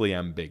religiously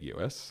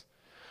ambiguous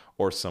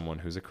or someone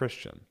who's a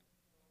Christian.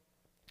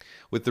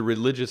 With the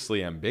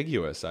religiously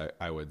ambiguous,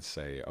 I would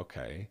say,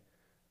 okay,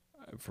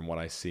 from what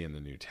I see in the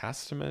New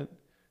Testament,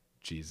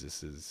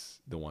 Jesus is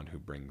the one who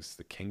brings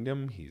the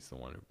kingdom. He's the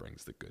one who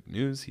brings the good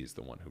news. He's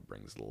the one who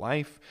brings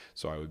life.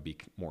 So I would be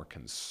more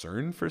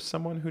concerned for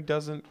someone who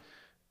doesn't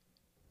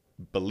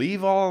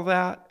believe all of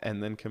that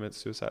and then commit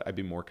suicide. I'd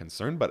be more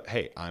concerned. But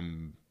hey,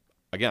 I'm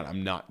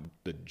not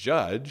the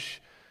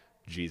judge.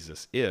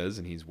 Jesus is,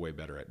 and he's way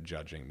better at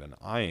judging than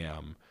I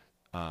am.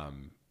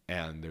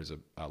 And there's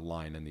a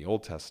line in the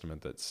Old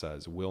Testament that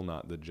says, will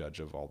not the judge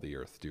of all the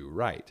earth do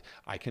right?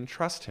 I can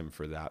trust him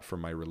for that for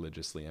my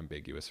religiously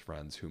ambiguous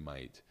friends who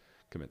might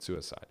commit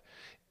suicide.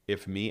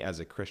 If me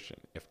as a Christian,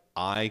 if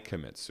I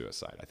commit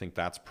suicide, I think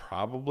that's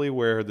probably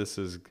where this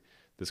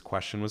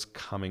question was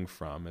coming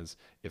from, is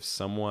if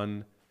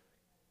someone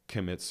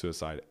commits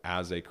suicide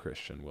as a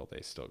Christian, will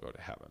they still go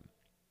to heaven?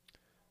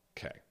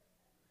 Okay.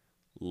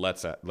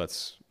 Let's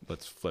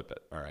flip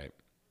it. All right.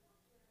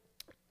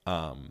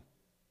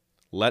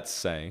 Let's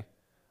say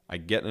I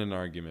get in an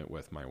argument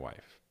with my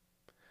wife.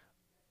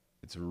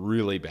 It's a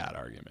really bad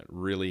argument,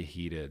 really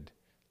heated,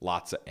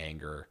 lots of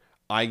anger.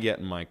 I get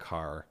in my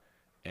car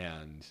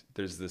and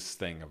there's this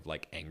thing of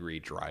like angry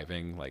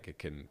driving. Like it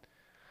can,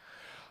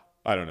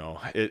 I don't know.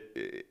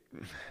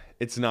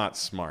 It's not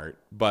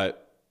smart,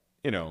 but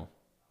you know,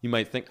 you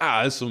might think,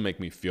 this will make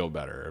me feel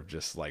better of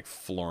just like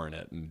flooring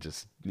it and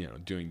just,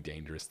 doing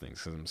dangerous things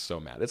because I'm so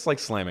mad. It's like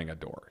slamming a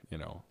door,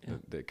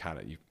 the kind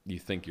of, you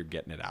think you're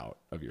getting it out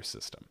of your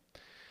system.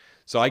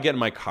 So I get in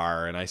my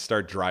car and I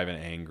start driving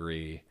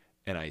angry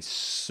and I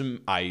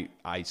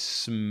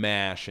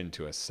smash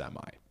into a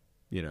semi,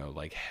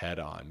 like head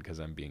on because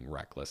I'm being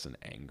reckless and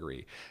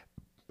angry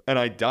and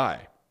I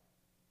die.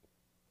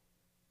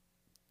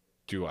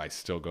 Do I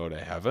still go to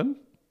heaven?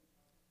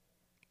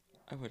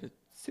 I would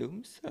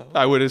assume so.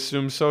 I would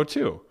assume so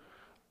too.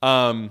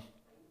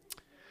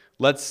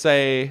 Let's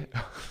say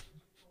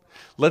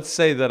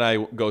that I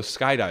go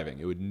skydiving.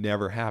 It would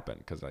never happen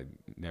because I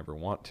never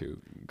want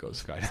to go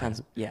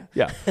skydiving.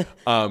 Yeah.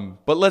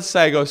 But let's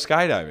say I go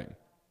skydiving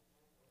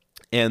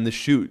and the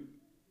chute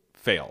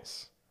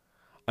fails.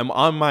 I'm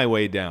on my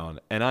way down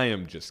and I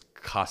am just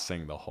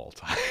cussing the whole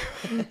time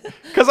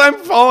because I'm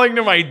falling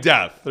to my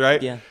death,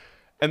 right? Yeah.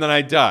 And then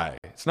I die.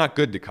 It's not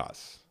good to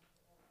cuss.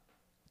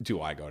 Do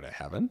I go to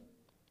heaven?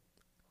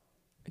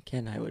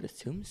 Again, I would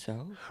assume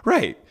so.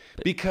 Right.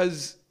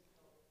 Because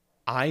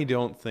I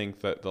don't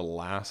think that the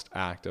last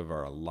act of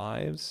our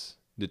lives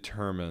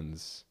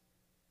determines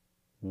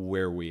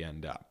where we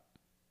end up.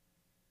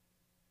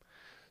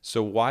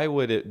 So why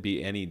would it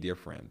be any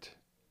different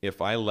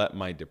if I let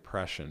my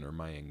depression or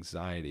my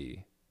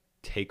anxiety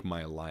take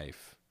my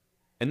life?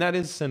 And that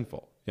is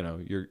sinful.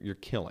 You're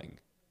killing.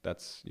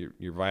 That's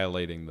you're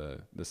violating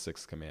the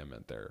sixth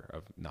commandment there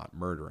of not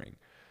murdering.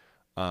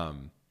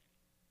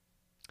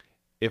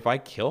 If I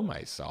kill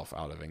myself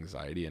out of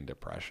anxiety and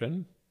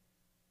depression,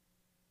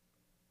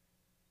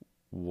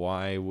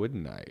 why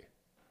wouldn't I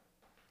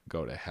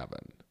go to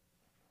heaven?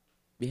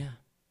 Yeah.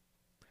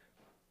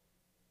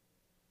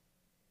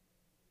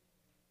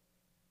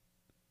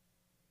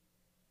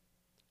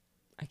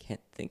 I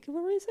can't think of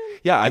a reason.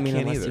 Yeah, I mean,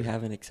 can't unless either. You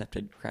haven't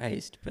accepted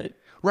Christ, but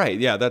right.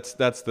 Yeah, that's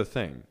the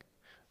thing.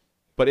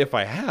 But if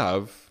I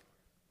have,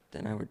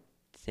 then I would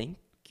think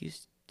you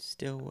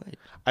still would.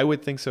 I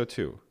would think so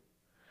too.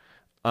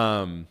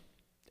 And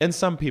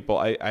some people,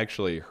 I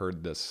actually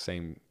heard this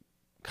same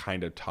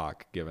kind of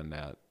talk given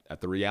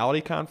at the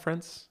reality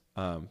conference.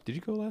 Did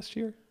you go last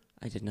year?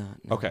 I did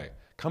not. No. Okay.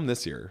 Come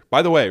this year.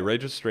 By the way,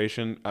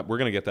 registration, we're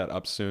going to get that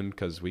up soon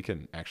because we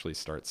can actually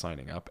start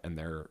signing up and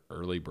their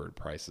early bird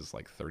price is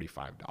like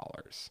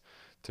 $35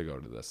 to go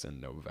to this in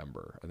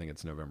November. I think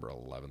it's November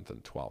 11th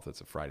and 12th.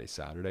 It's a Friday,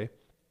 Saturday.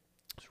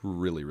 It's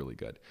really, really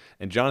good.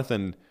 And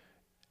Jonathan,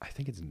 I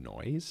think it's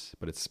Noyes,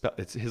 but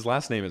it's his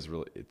last name is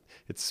really,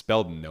 it's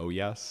spelled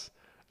no-yes,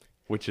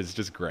 which is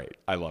just great.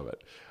 I love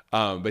it.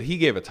 But he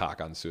gave a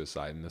talk on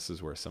suicide, and this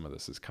is where some of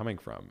this is coming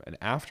from. And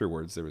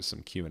afterwards, there was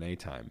some Q&A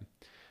time.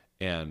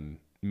 And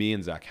me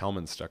and Zach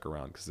Hellman stuck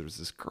around because there was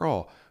this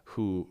girl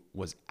who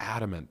was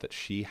adamant that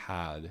she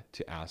had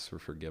to ask for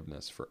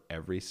forgiveness for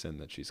every sin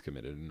that she's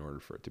committed in order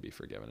for it to be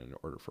forgiven, in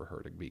order for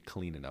her to be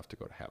clean enough to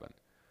go to heaven.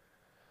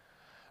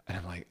 And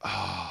I'm like,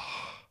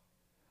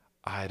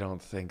 I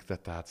don't think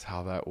that that's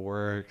how that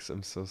works.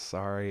 I'm so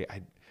sorry.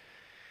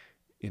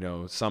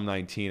 Psalm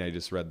 19 I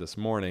just read this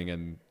morning,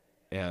 and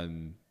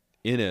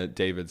in it,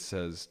 David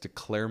says,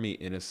 declare me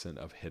innocent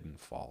of hidden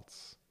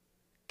faults.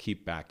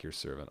 Keep back your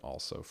servant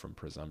also from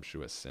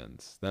presumptuous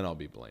sins. Then I'll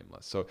be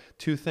blameless. So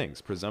 2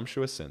 things,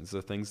 presumptuous sins,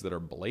 the things that are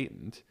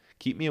blatant.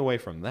 Keep me away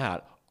from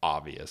that,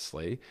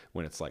 obviously,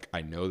 when it's like,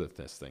 I know that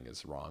this thing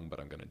is wrong, but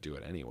I'm going to do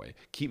it anyway.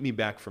 Keep me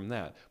back from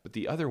that. But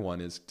the other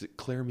one is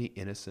declare me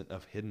innocent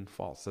of hidden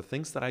faults, the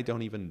things that I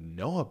don't even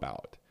know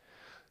about.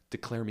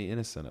 Declare me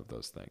innocent of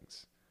those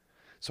things.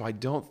 So I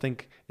don't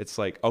think it's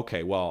like,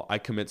 okay, well, I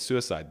commit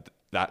suicide.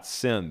 That's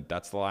sin.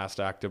 That's the last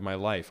act of my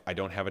life. I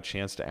don't have a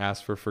chance to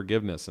ask for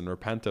forgiveness and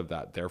repent of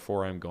that.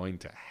 Therefore, I'm going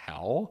to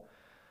hell.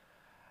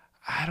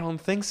 I don't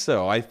think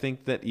so. I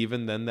think that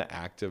even then the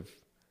act of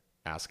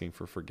asking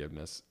for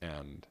forgiveness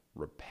and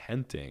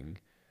repenting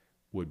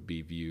would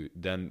be viewed,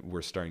 then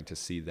we're starting to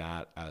see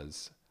that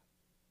as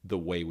the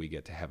way we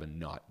get to heaven,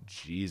 not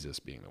Jesus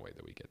being the way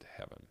that we get to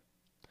heaven.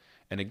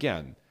 And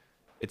again,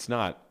 it's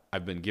not,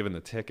 I've been given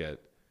the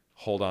ticket,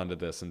 hold on to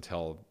this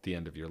until the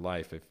end of your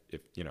life.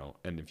 If you know,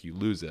 and if you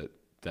lose it,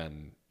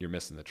 then you're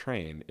missing the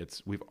train.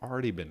 It's, we've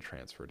already been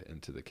transferred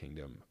into the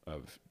kingdom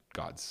of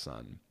God's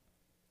Son.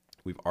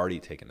 We've already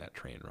taken that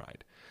train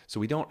ride. So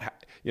we don't,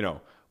 you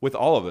know, with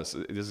all of this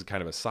is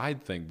kind of a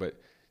side thing, but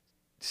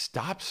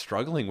stop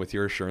struggling with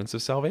your assurance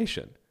of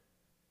salvation,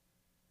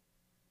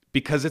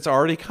 because it's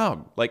already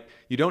come. Like,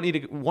 you don't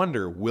need to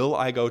wonder, will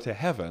I go to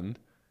heaven?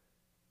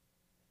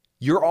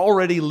 You're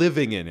already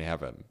living in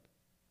heaven,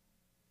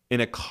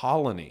 in a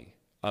colony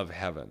of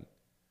heaven.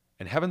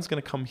 And heaven's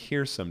going to come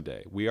here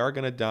someday. We are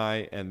going to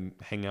die and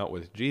hang out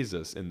with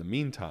Jesus in the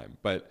meantime,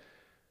 but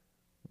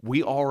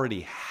we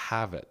already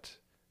have it.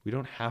 We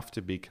don't have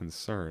to be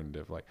concerned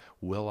of like,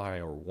 will I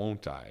or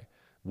won't I?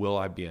 Will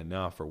I be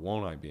enough or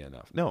won't I be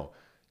enough? No,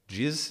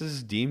 Jesus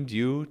has deemed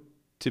you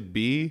to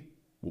be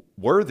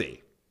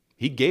worthy.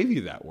 He gave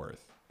you that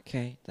worth.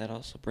 Okay, that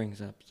also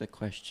brings up the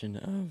question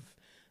of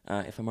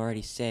if I'm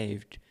already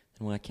saved,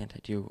 then why can't I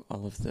do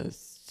all of those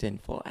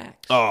sinful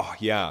acts? Oh,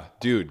 yeah.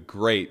 Dude,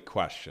 great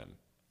question.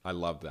 I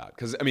love that.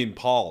 Because, I mean,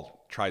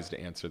 Paul tries to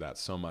answer that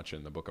so much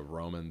in the book of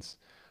Romans.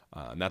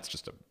 And that's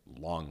just a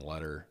long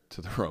letter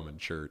to the Roman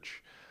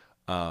church.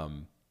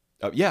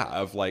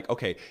 Of like,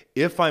 okay,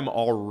 if I'm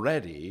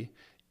already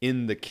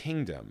in the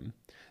kingdom,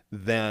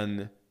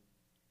 then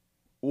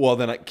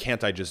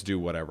can't I just do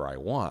whatever I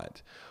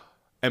want?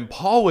 And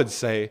Paul would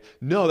say,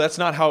 no, that's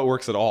not how it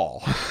works at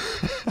all.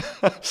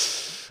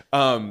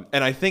 And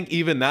I think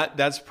even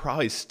that's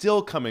probably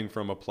still coming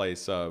from a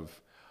place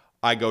of,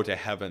 I go to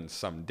heaven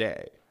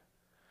someday.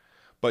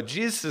 But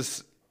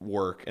Jesus'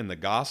 work in the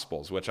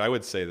Gospels, which I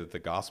would say that the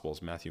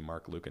Gospels, Matthew,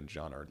 Mark, Luke, and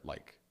John, are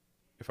like,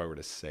 if I were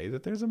to say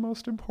that there's the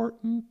most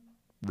important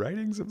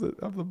writings of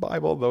the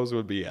Bible, those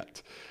would be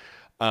it.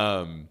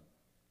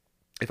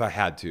 If I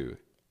had to.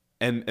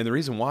 And the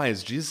reason why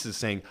is Jesus is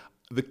saying,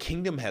 the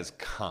kingdom has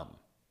come.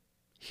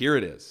 Here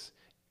it is.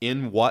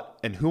 In what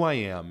and who I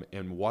am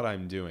and what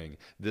I'm doing,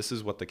 this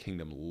is what the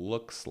kingdom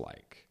looks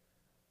like.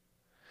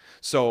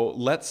 So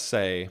let's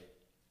say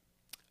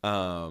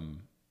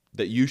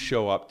that you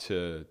show up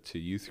to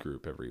youth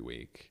group every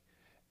week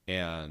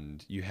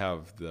and you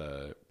have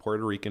the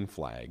Puerto Rican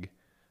flag,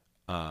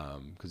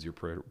 because you're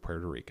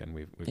Puerto Rican.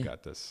 We've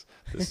got this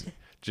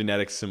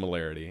genetic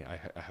similarity. I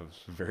have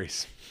a very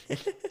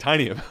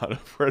tiny amount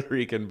of Puerto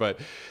Rican, but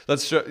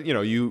let's show,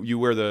 you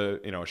wear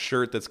the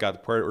shirt that's got the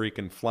Puerto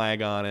Rican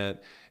flag on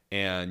it,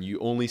 and you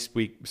only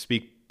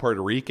speak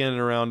Puerto Rican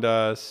around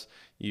us.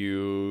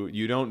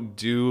 You don't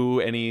do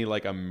any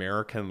like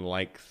American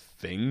like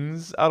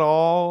things at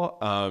all.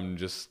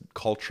 Just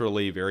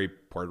culturally very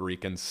Puerto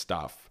Rican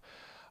stuff.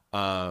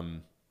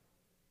 You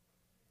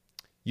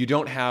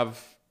don't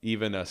have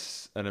even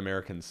an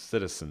American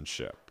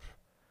citizenship.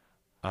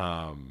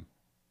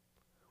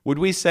 Would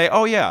we say,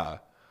 oh yeah,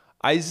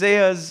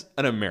 Isaiah's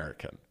an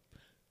American?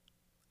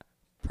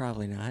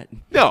 Probably not.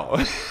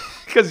 No,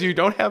 because you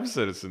don't have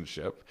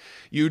citizenship.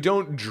 You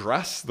don't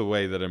dress the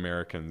way that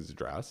Americans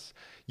dress.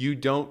 You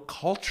don't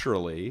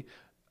culturally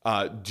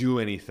do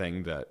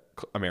anything that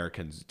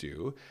Americans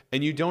do.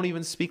 And you don't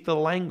even speak the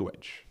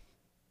language.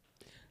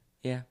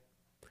 Yeah.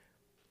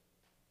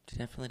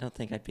 Definitely don't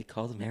think I'd be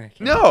called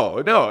American. No.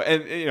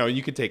 And,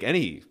 you could take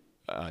any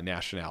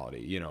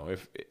nationality,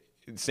 if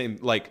same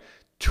like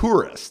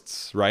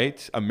tourists,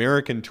 right?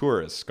 American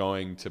tourists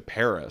going to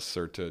Paris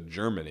or to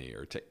Germany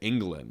or to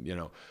England,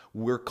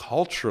 we're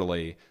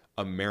culturally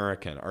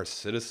American. Our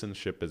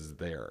citizenship is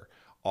there,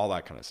 all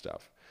that kind of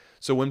stuff.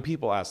 So when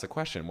people ask the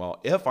question, well,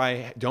 if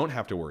I don't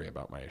have to worry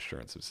about my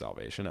assurance of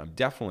salvation, I'm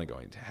definitely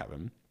going to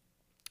heaven,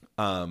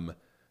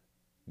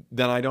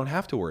 then I don't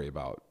have to worry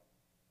about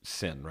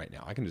sin right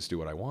now. I can just do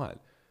what I want.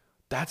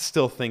 That's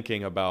still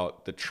thinking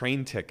about the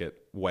train ticket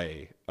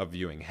way of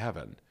viewing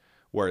heaven,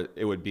 where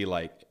it would be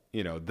like,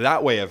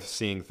 that way of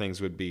seeing things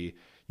would be,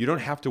 you don't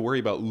have to worry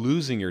about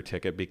losing your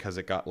ticket because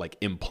it got like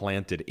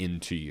implanted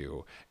into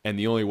you. And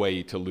the only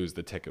way to lose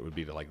the ticket would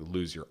be to like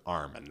lose your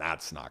arm, and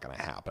that's not going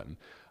to happen.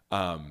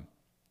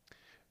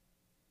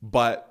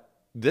 But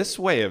this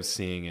way of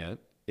seeing it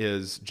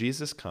is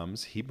Jesus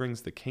comes, he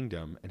brings the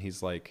kingdom, and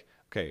he's like,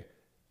 okay,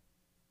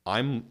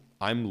 I'm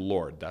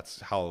Lord.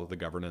 That's how the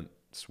governance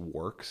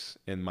works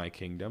in my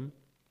kingdom,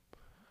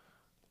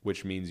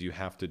 which means you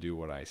have to do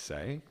what I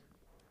say.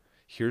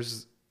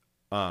 Here's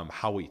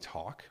how we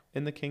talk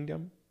in the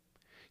kingdom.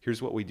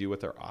 Here's what we do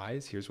with our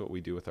eyes. Here's what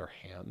we do with our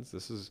hands.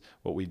 This is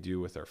what we do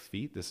with our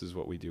feet. This is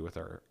what we do with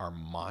our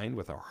mind,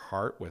 with our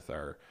heart, with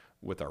our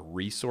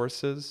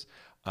resources.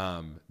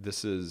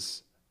 This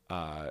is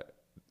there's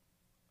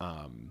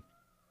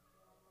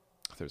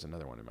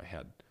another one in my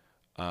head.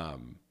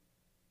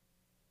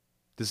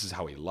 This is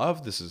how we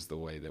love. This is the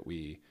way that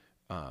we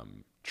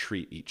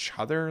treat each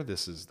other.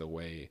 This is the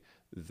way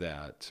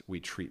that we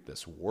treat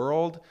this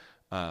world.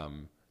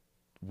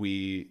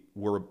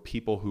 We're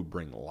people who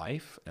bring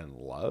life and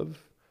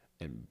love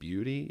and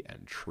beauty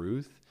and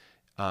truth.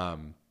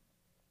 And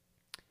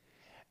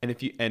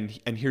if you and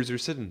here's your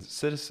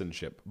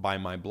citizenship, by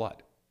my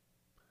blood.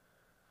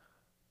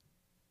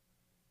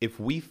 If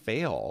we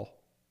fail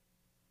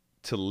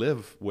to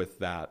live with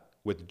that,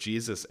 with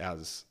Jesus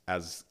as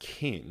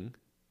king,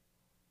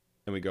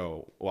 and we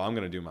go, well, I'm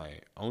going to do my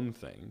own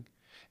thing,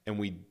 and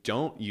we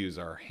don't use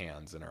our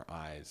hands and our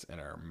eyes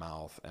and our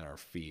mouth and our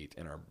feet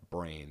and our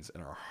brains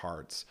and our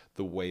hearts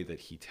the way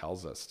that he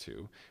tells us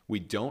to, we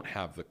don't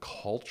have the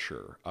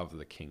culture of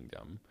the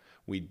kingdom,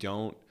 we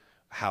don't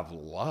have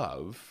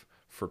love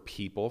for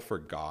people, for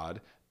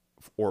God,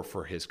 or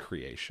for his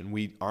creation.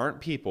 We aren't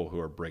people who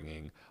are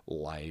bringing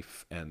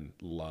life and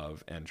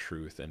love and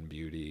truth and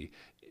beauty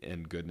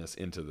and goodness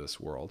into this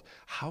world.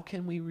 How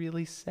can we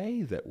really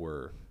say that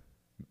we're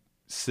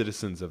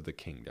citizens of the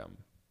kingdom?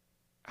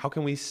 How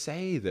can we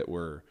say that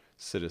we're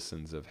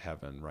citizens of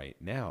heaven right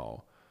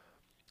now?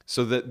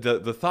 So that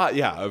the thought,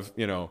 of,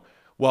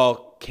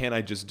 well, can't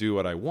I just do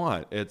what I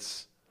want?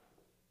 It's,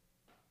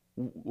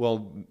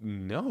 well,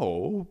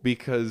 no,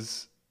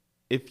 because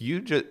if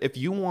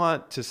you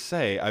want to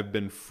say, I've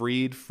been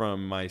freed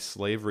from my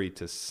slavery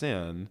to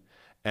sin,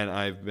 and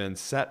I've been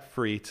set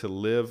free to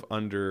live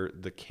under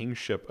the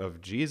kingship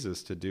of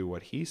Jesus, to do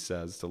what he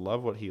says, to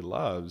love what he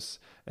loves,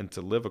 and to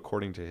live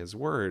according to his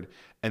word,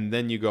 and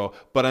then you go,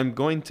 but I'm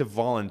going to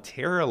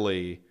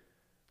voluntarily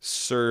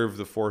serve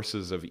the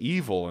forces of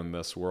evil in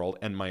this world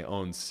and my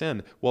own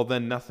sin, well,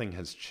 then nothing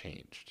has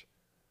changed.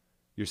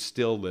 You're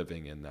still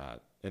living in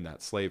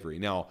that slavery.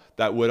 Now,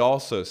 that would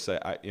also say,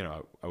 I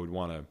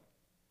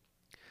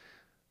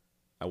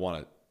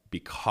want to be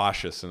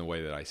cautious in the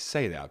way that I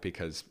say that,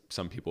 because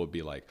some people would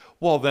be like,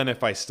 well, then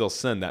if I still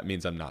sin, that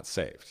means I'm not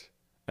saved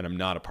and I'm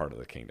not a part of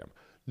the kingdom.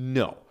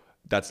 No,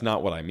 that's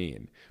not what I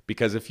mean.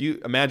 Because if you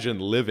imagine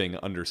living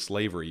under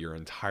slavery your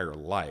entire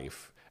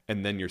life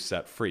and then you're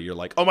set free, you're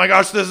like, oh my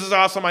gosh, this is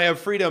awesome, I have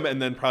freedom.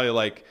 And then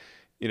probably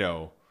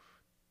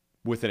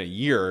within a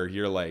year,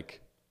 you're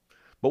like,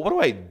 but what do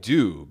I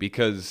do?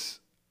 Because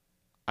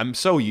I'm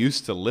so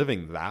used to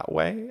living that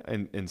way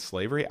in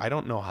slavery. I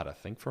don't know how to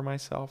think for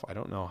myself. I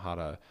don't know how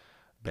to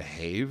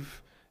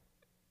behave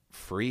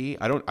free.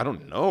 I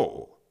don't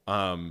know.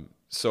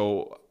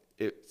 So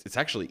it's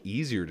actually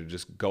easier to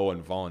just go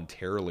and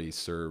voluntarily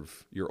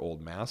serve your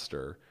old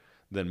master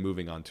than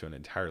moving on to an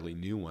entirely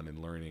new one and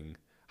learning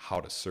how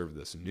to serve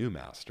this new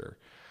master.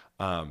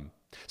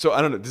 So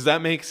I don't know. Does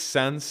that make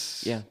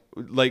sense? Yeah.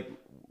 Like,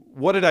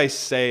 what did I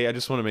say? I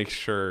just want to make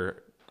sure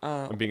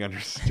I'm being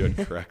understood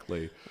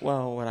correctly.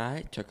 Well, what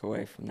I took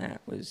away from that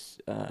was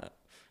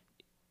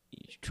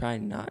you try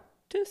not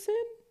to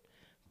sin,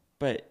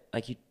 but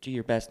like you do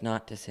your best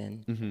not to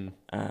sin.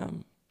 Mm-hmm.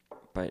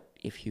 But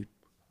if you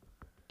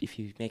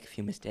make a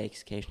few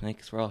mistakes occasionally,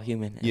 because we're all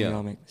human and we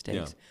all make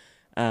mistakes,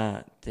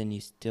 then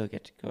you still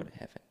get to go to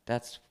heaven.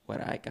 That's what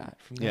I got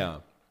from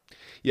that.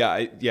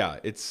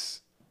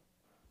 It's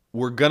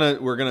we're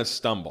gonna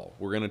stumble,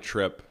 we're gonna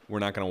trip, we're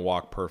not gonna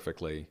walk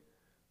perfectly,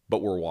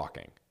 but we're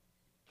walking.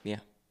 Yeah.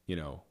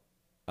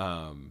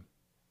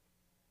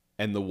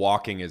 And the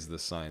walking is the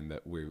sign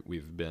that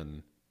we've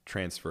been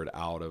transferred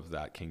out of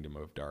that kingdom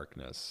of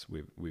darkness.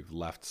 We've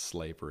left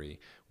slavery.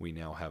 We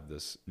now have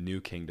this new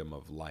kingdom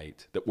of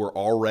light that we're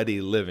already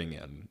living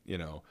in,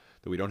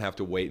 that we don't have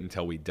to wait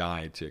until we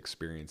die to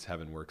experience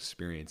heaven. We're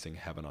experiencing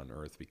heaven on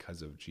earth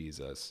because of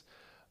Jesus.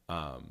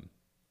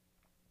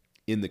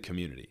 In the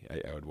community,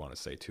 I would want to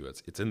say too,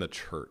 it's in the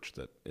church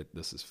that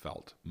this is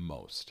felt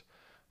most.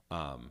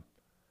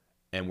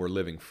 And we're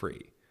living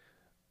free.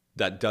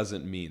 That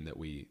doesn't mean that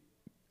we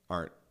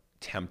aren't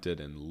tempted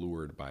and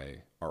lured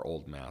by our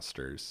old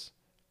masters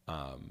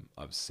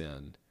of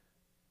sin,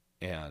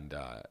 and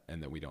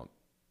that we don't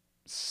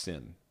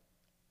sin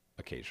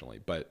occasionally.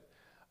 But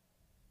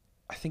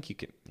I think you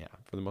can,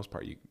 for the most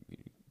part, you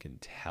can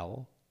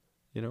tell,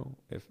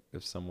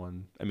 if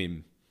someone,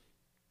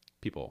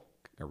 people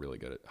are really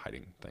good at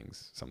hiding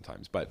things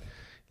sometimes, but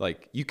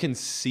like you can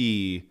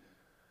see.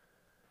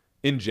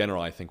 In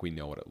general, I think we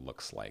know what it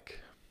looks like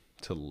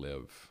to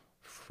live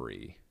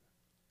free,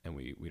 and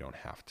we don't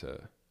have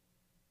to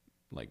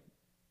like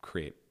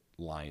create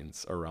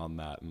lines around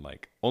that and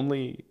like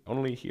only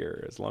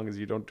here, as long as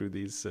you don't do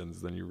these sins,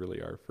 then you really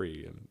are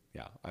free. And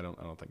I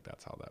don't think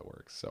that's how that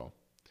works. So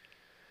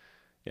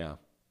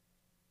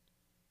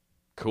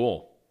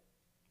cool.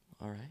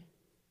 All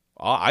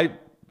right.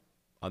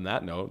 On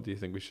that note, do you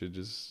think we should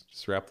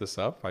just wrap this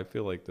up? I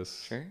feel like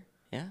this is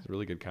a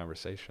really good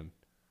conversation.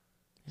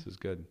 This is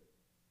good.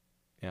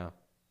 Yeah.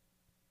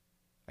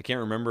 I can't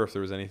remember if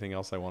there was anything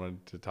else I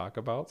wanted to talk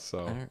about.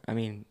 So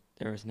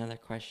there was another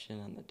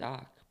question on the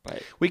doc,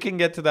 but we can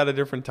get to that a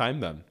different time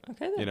then.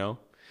 Okay. Then.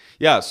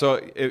 So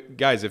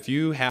guys, if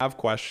you have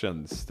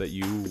questions that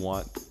you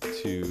want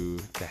to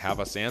have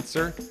us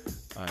answer,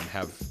 and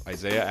have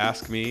Isaiah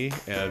ask me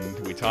and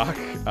we talk,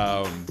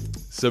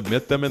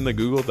 submit them in the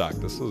Google Doc.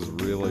 This was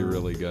really,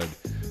 really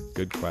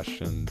good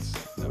questions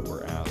that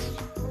were asked.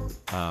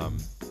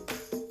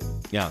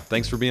 Yeah,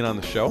 thanks for being on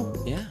the show.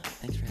 Yeah,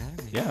 thanks for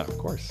having me. Yeah, of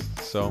course.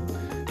 So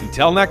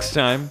until next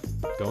time,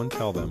 go and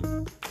tell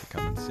them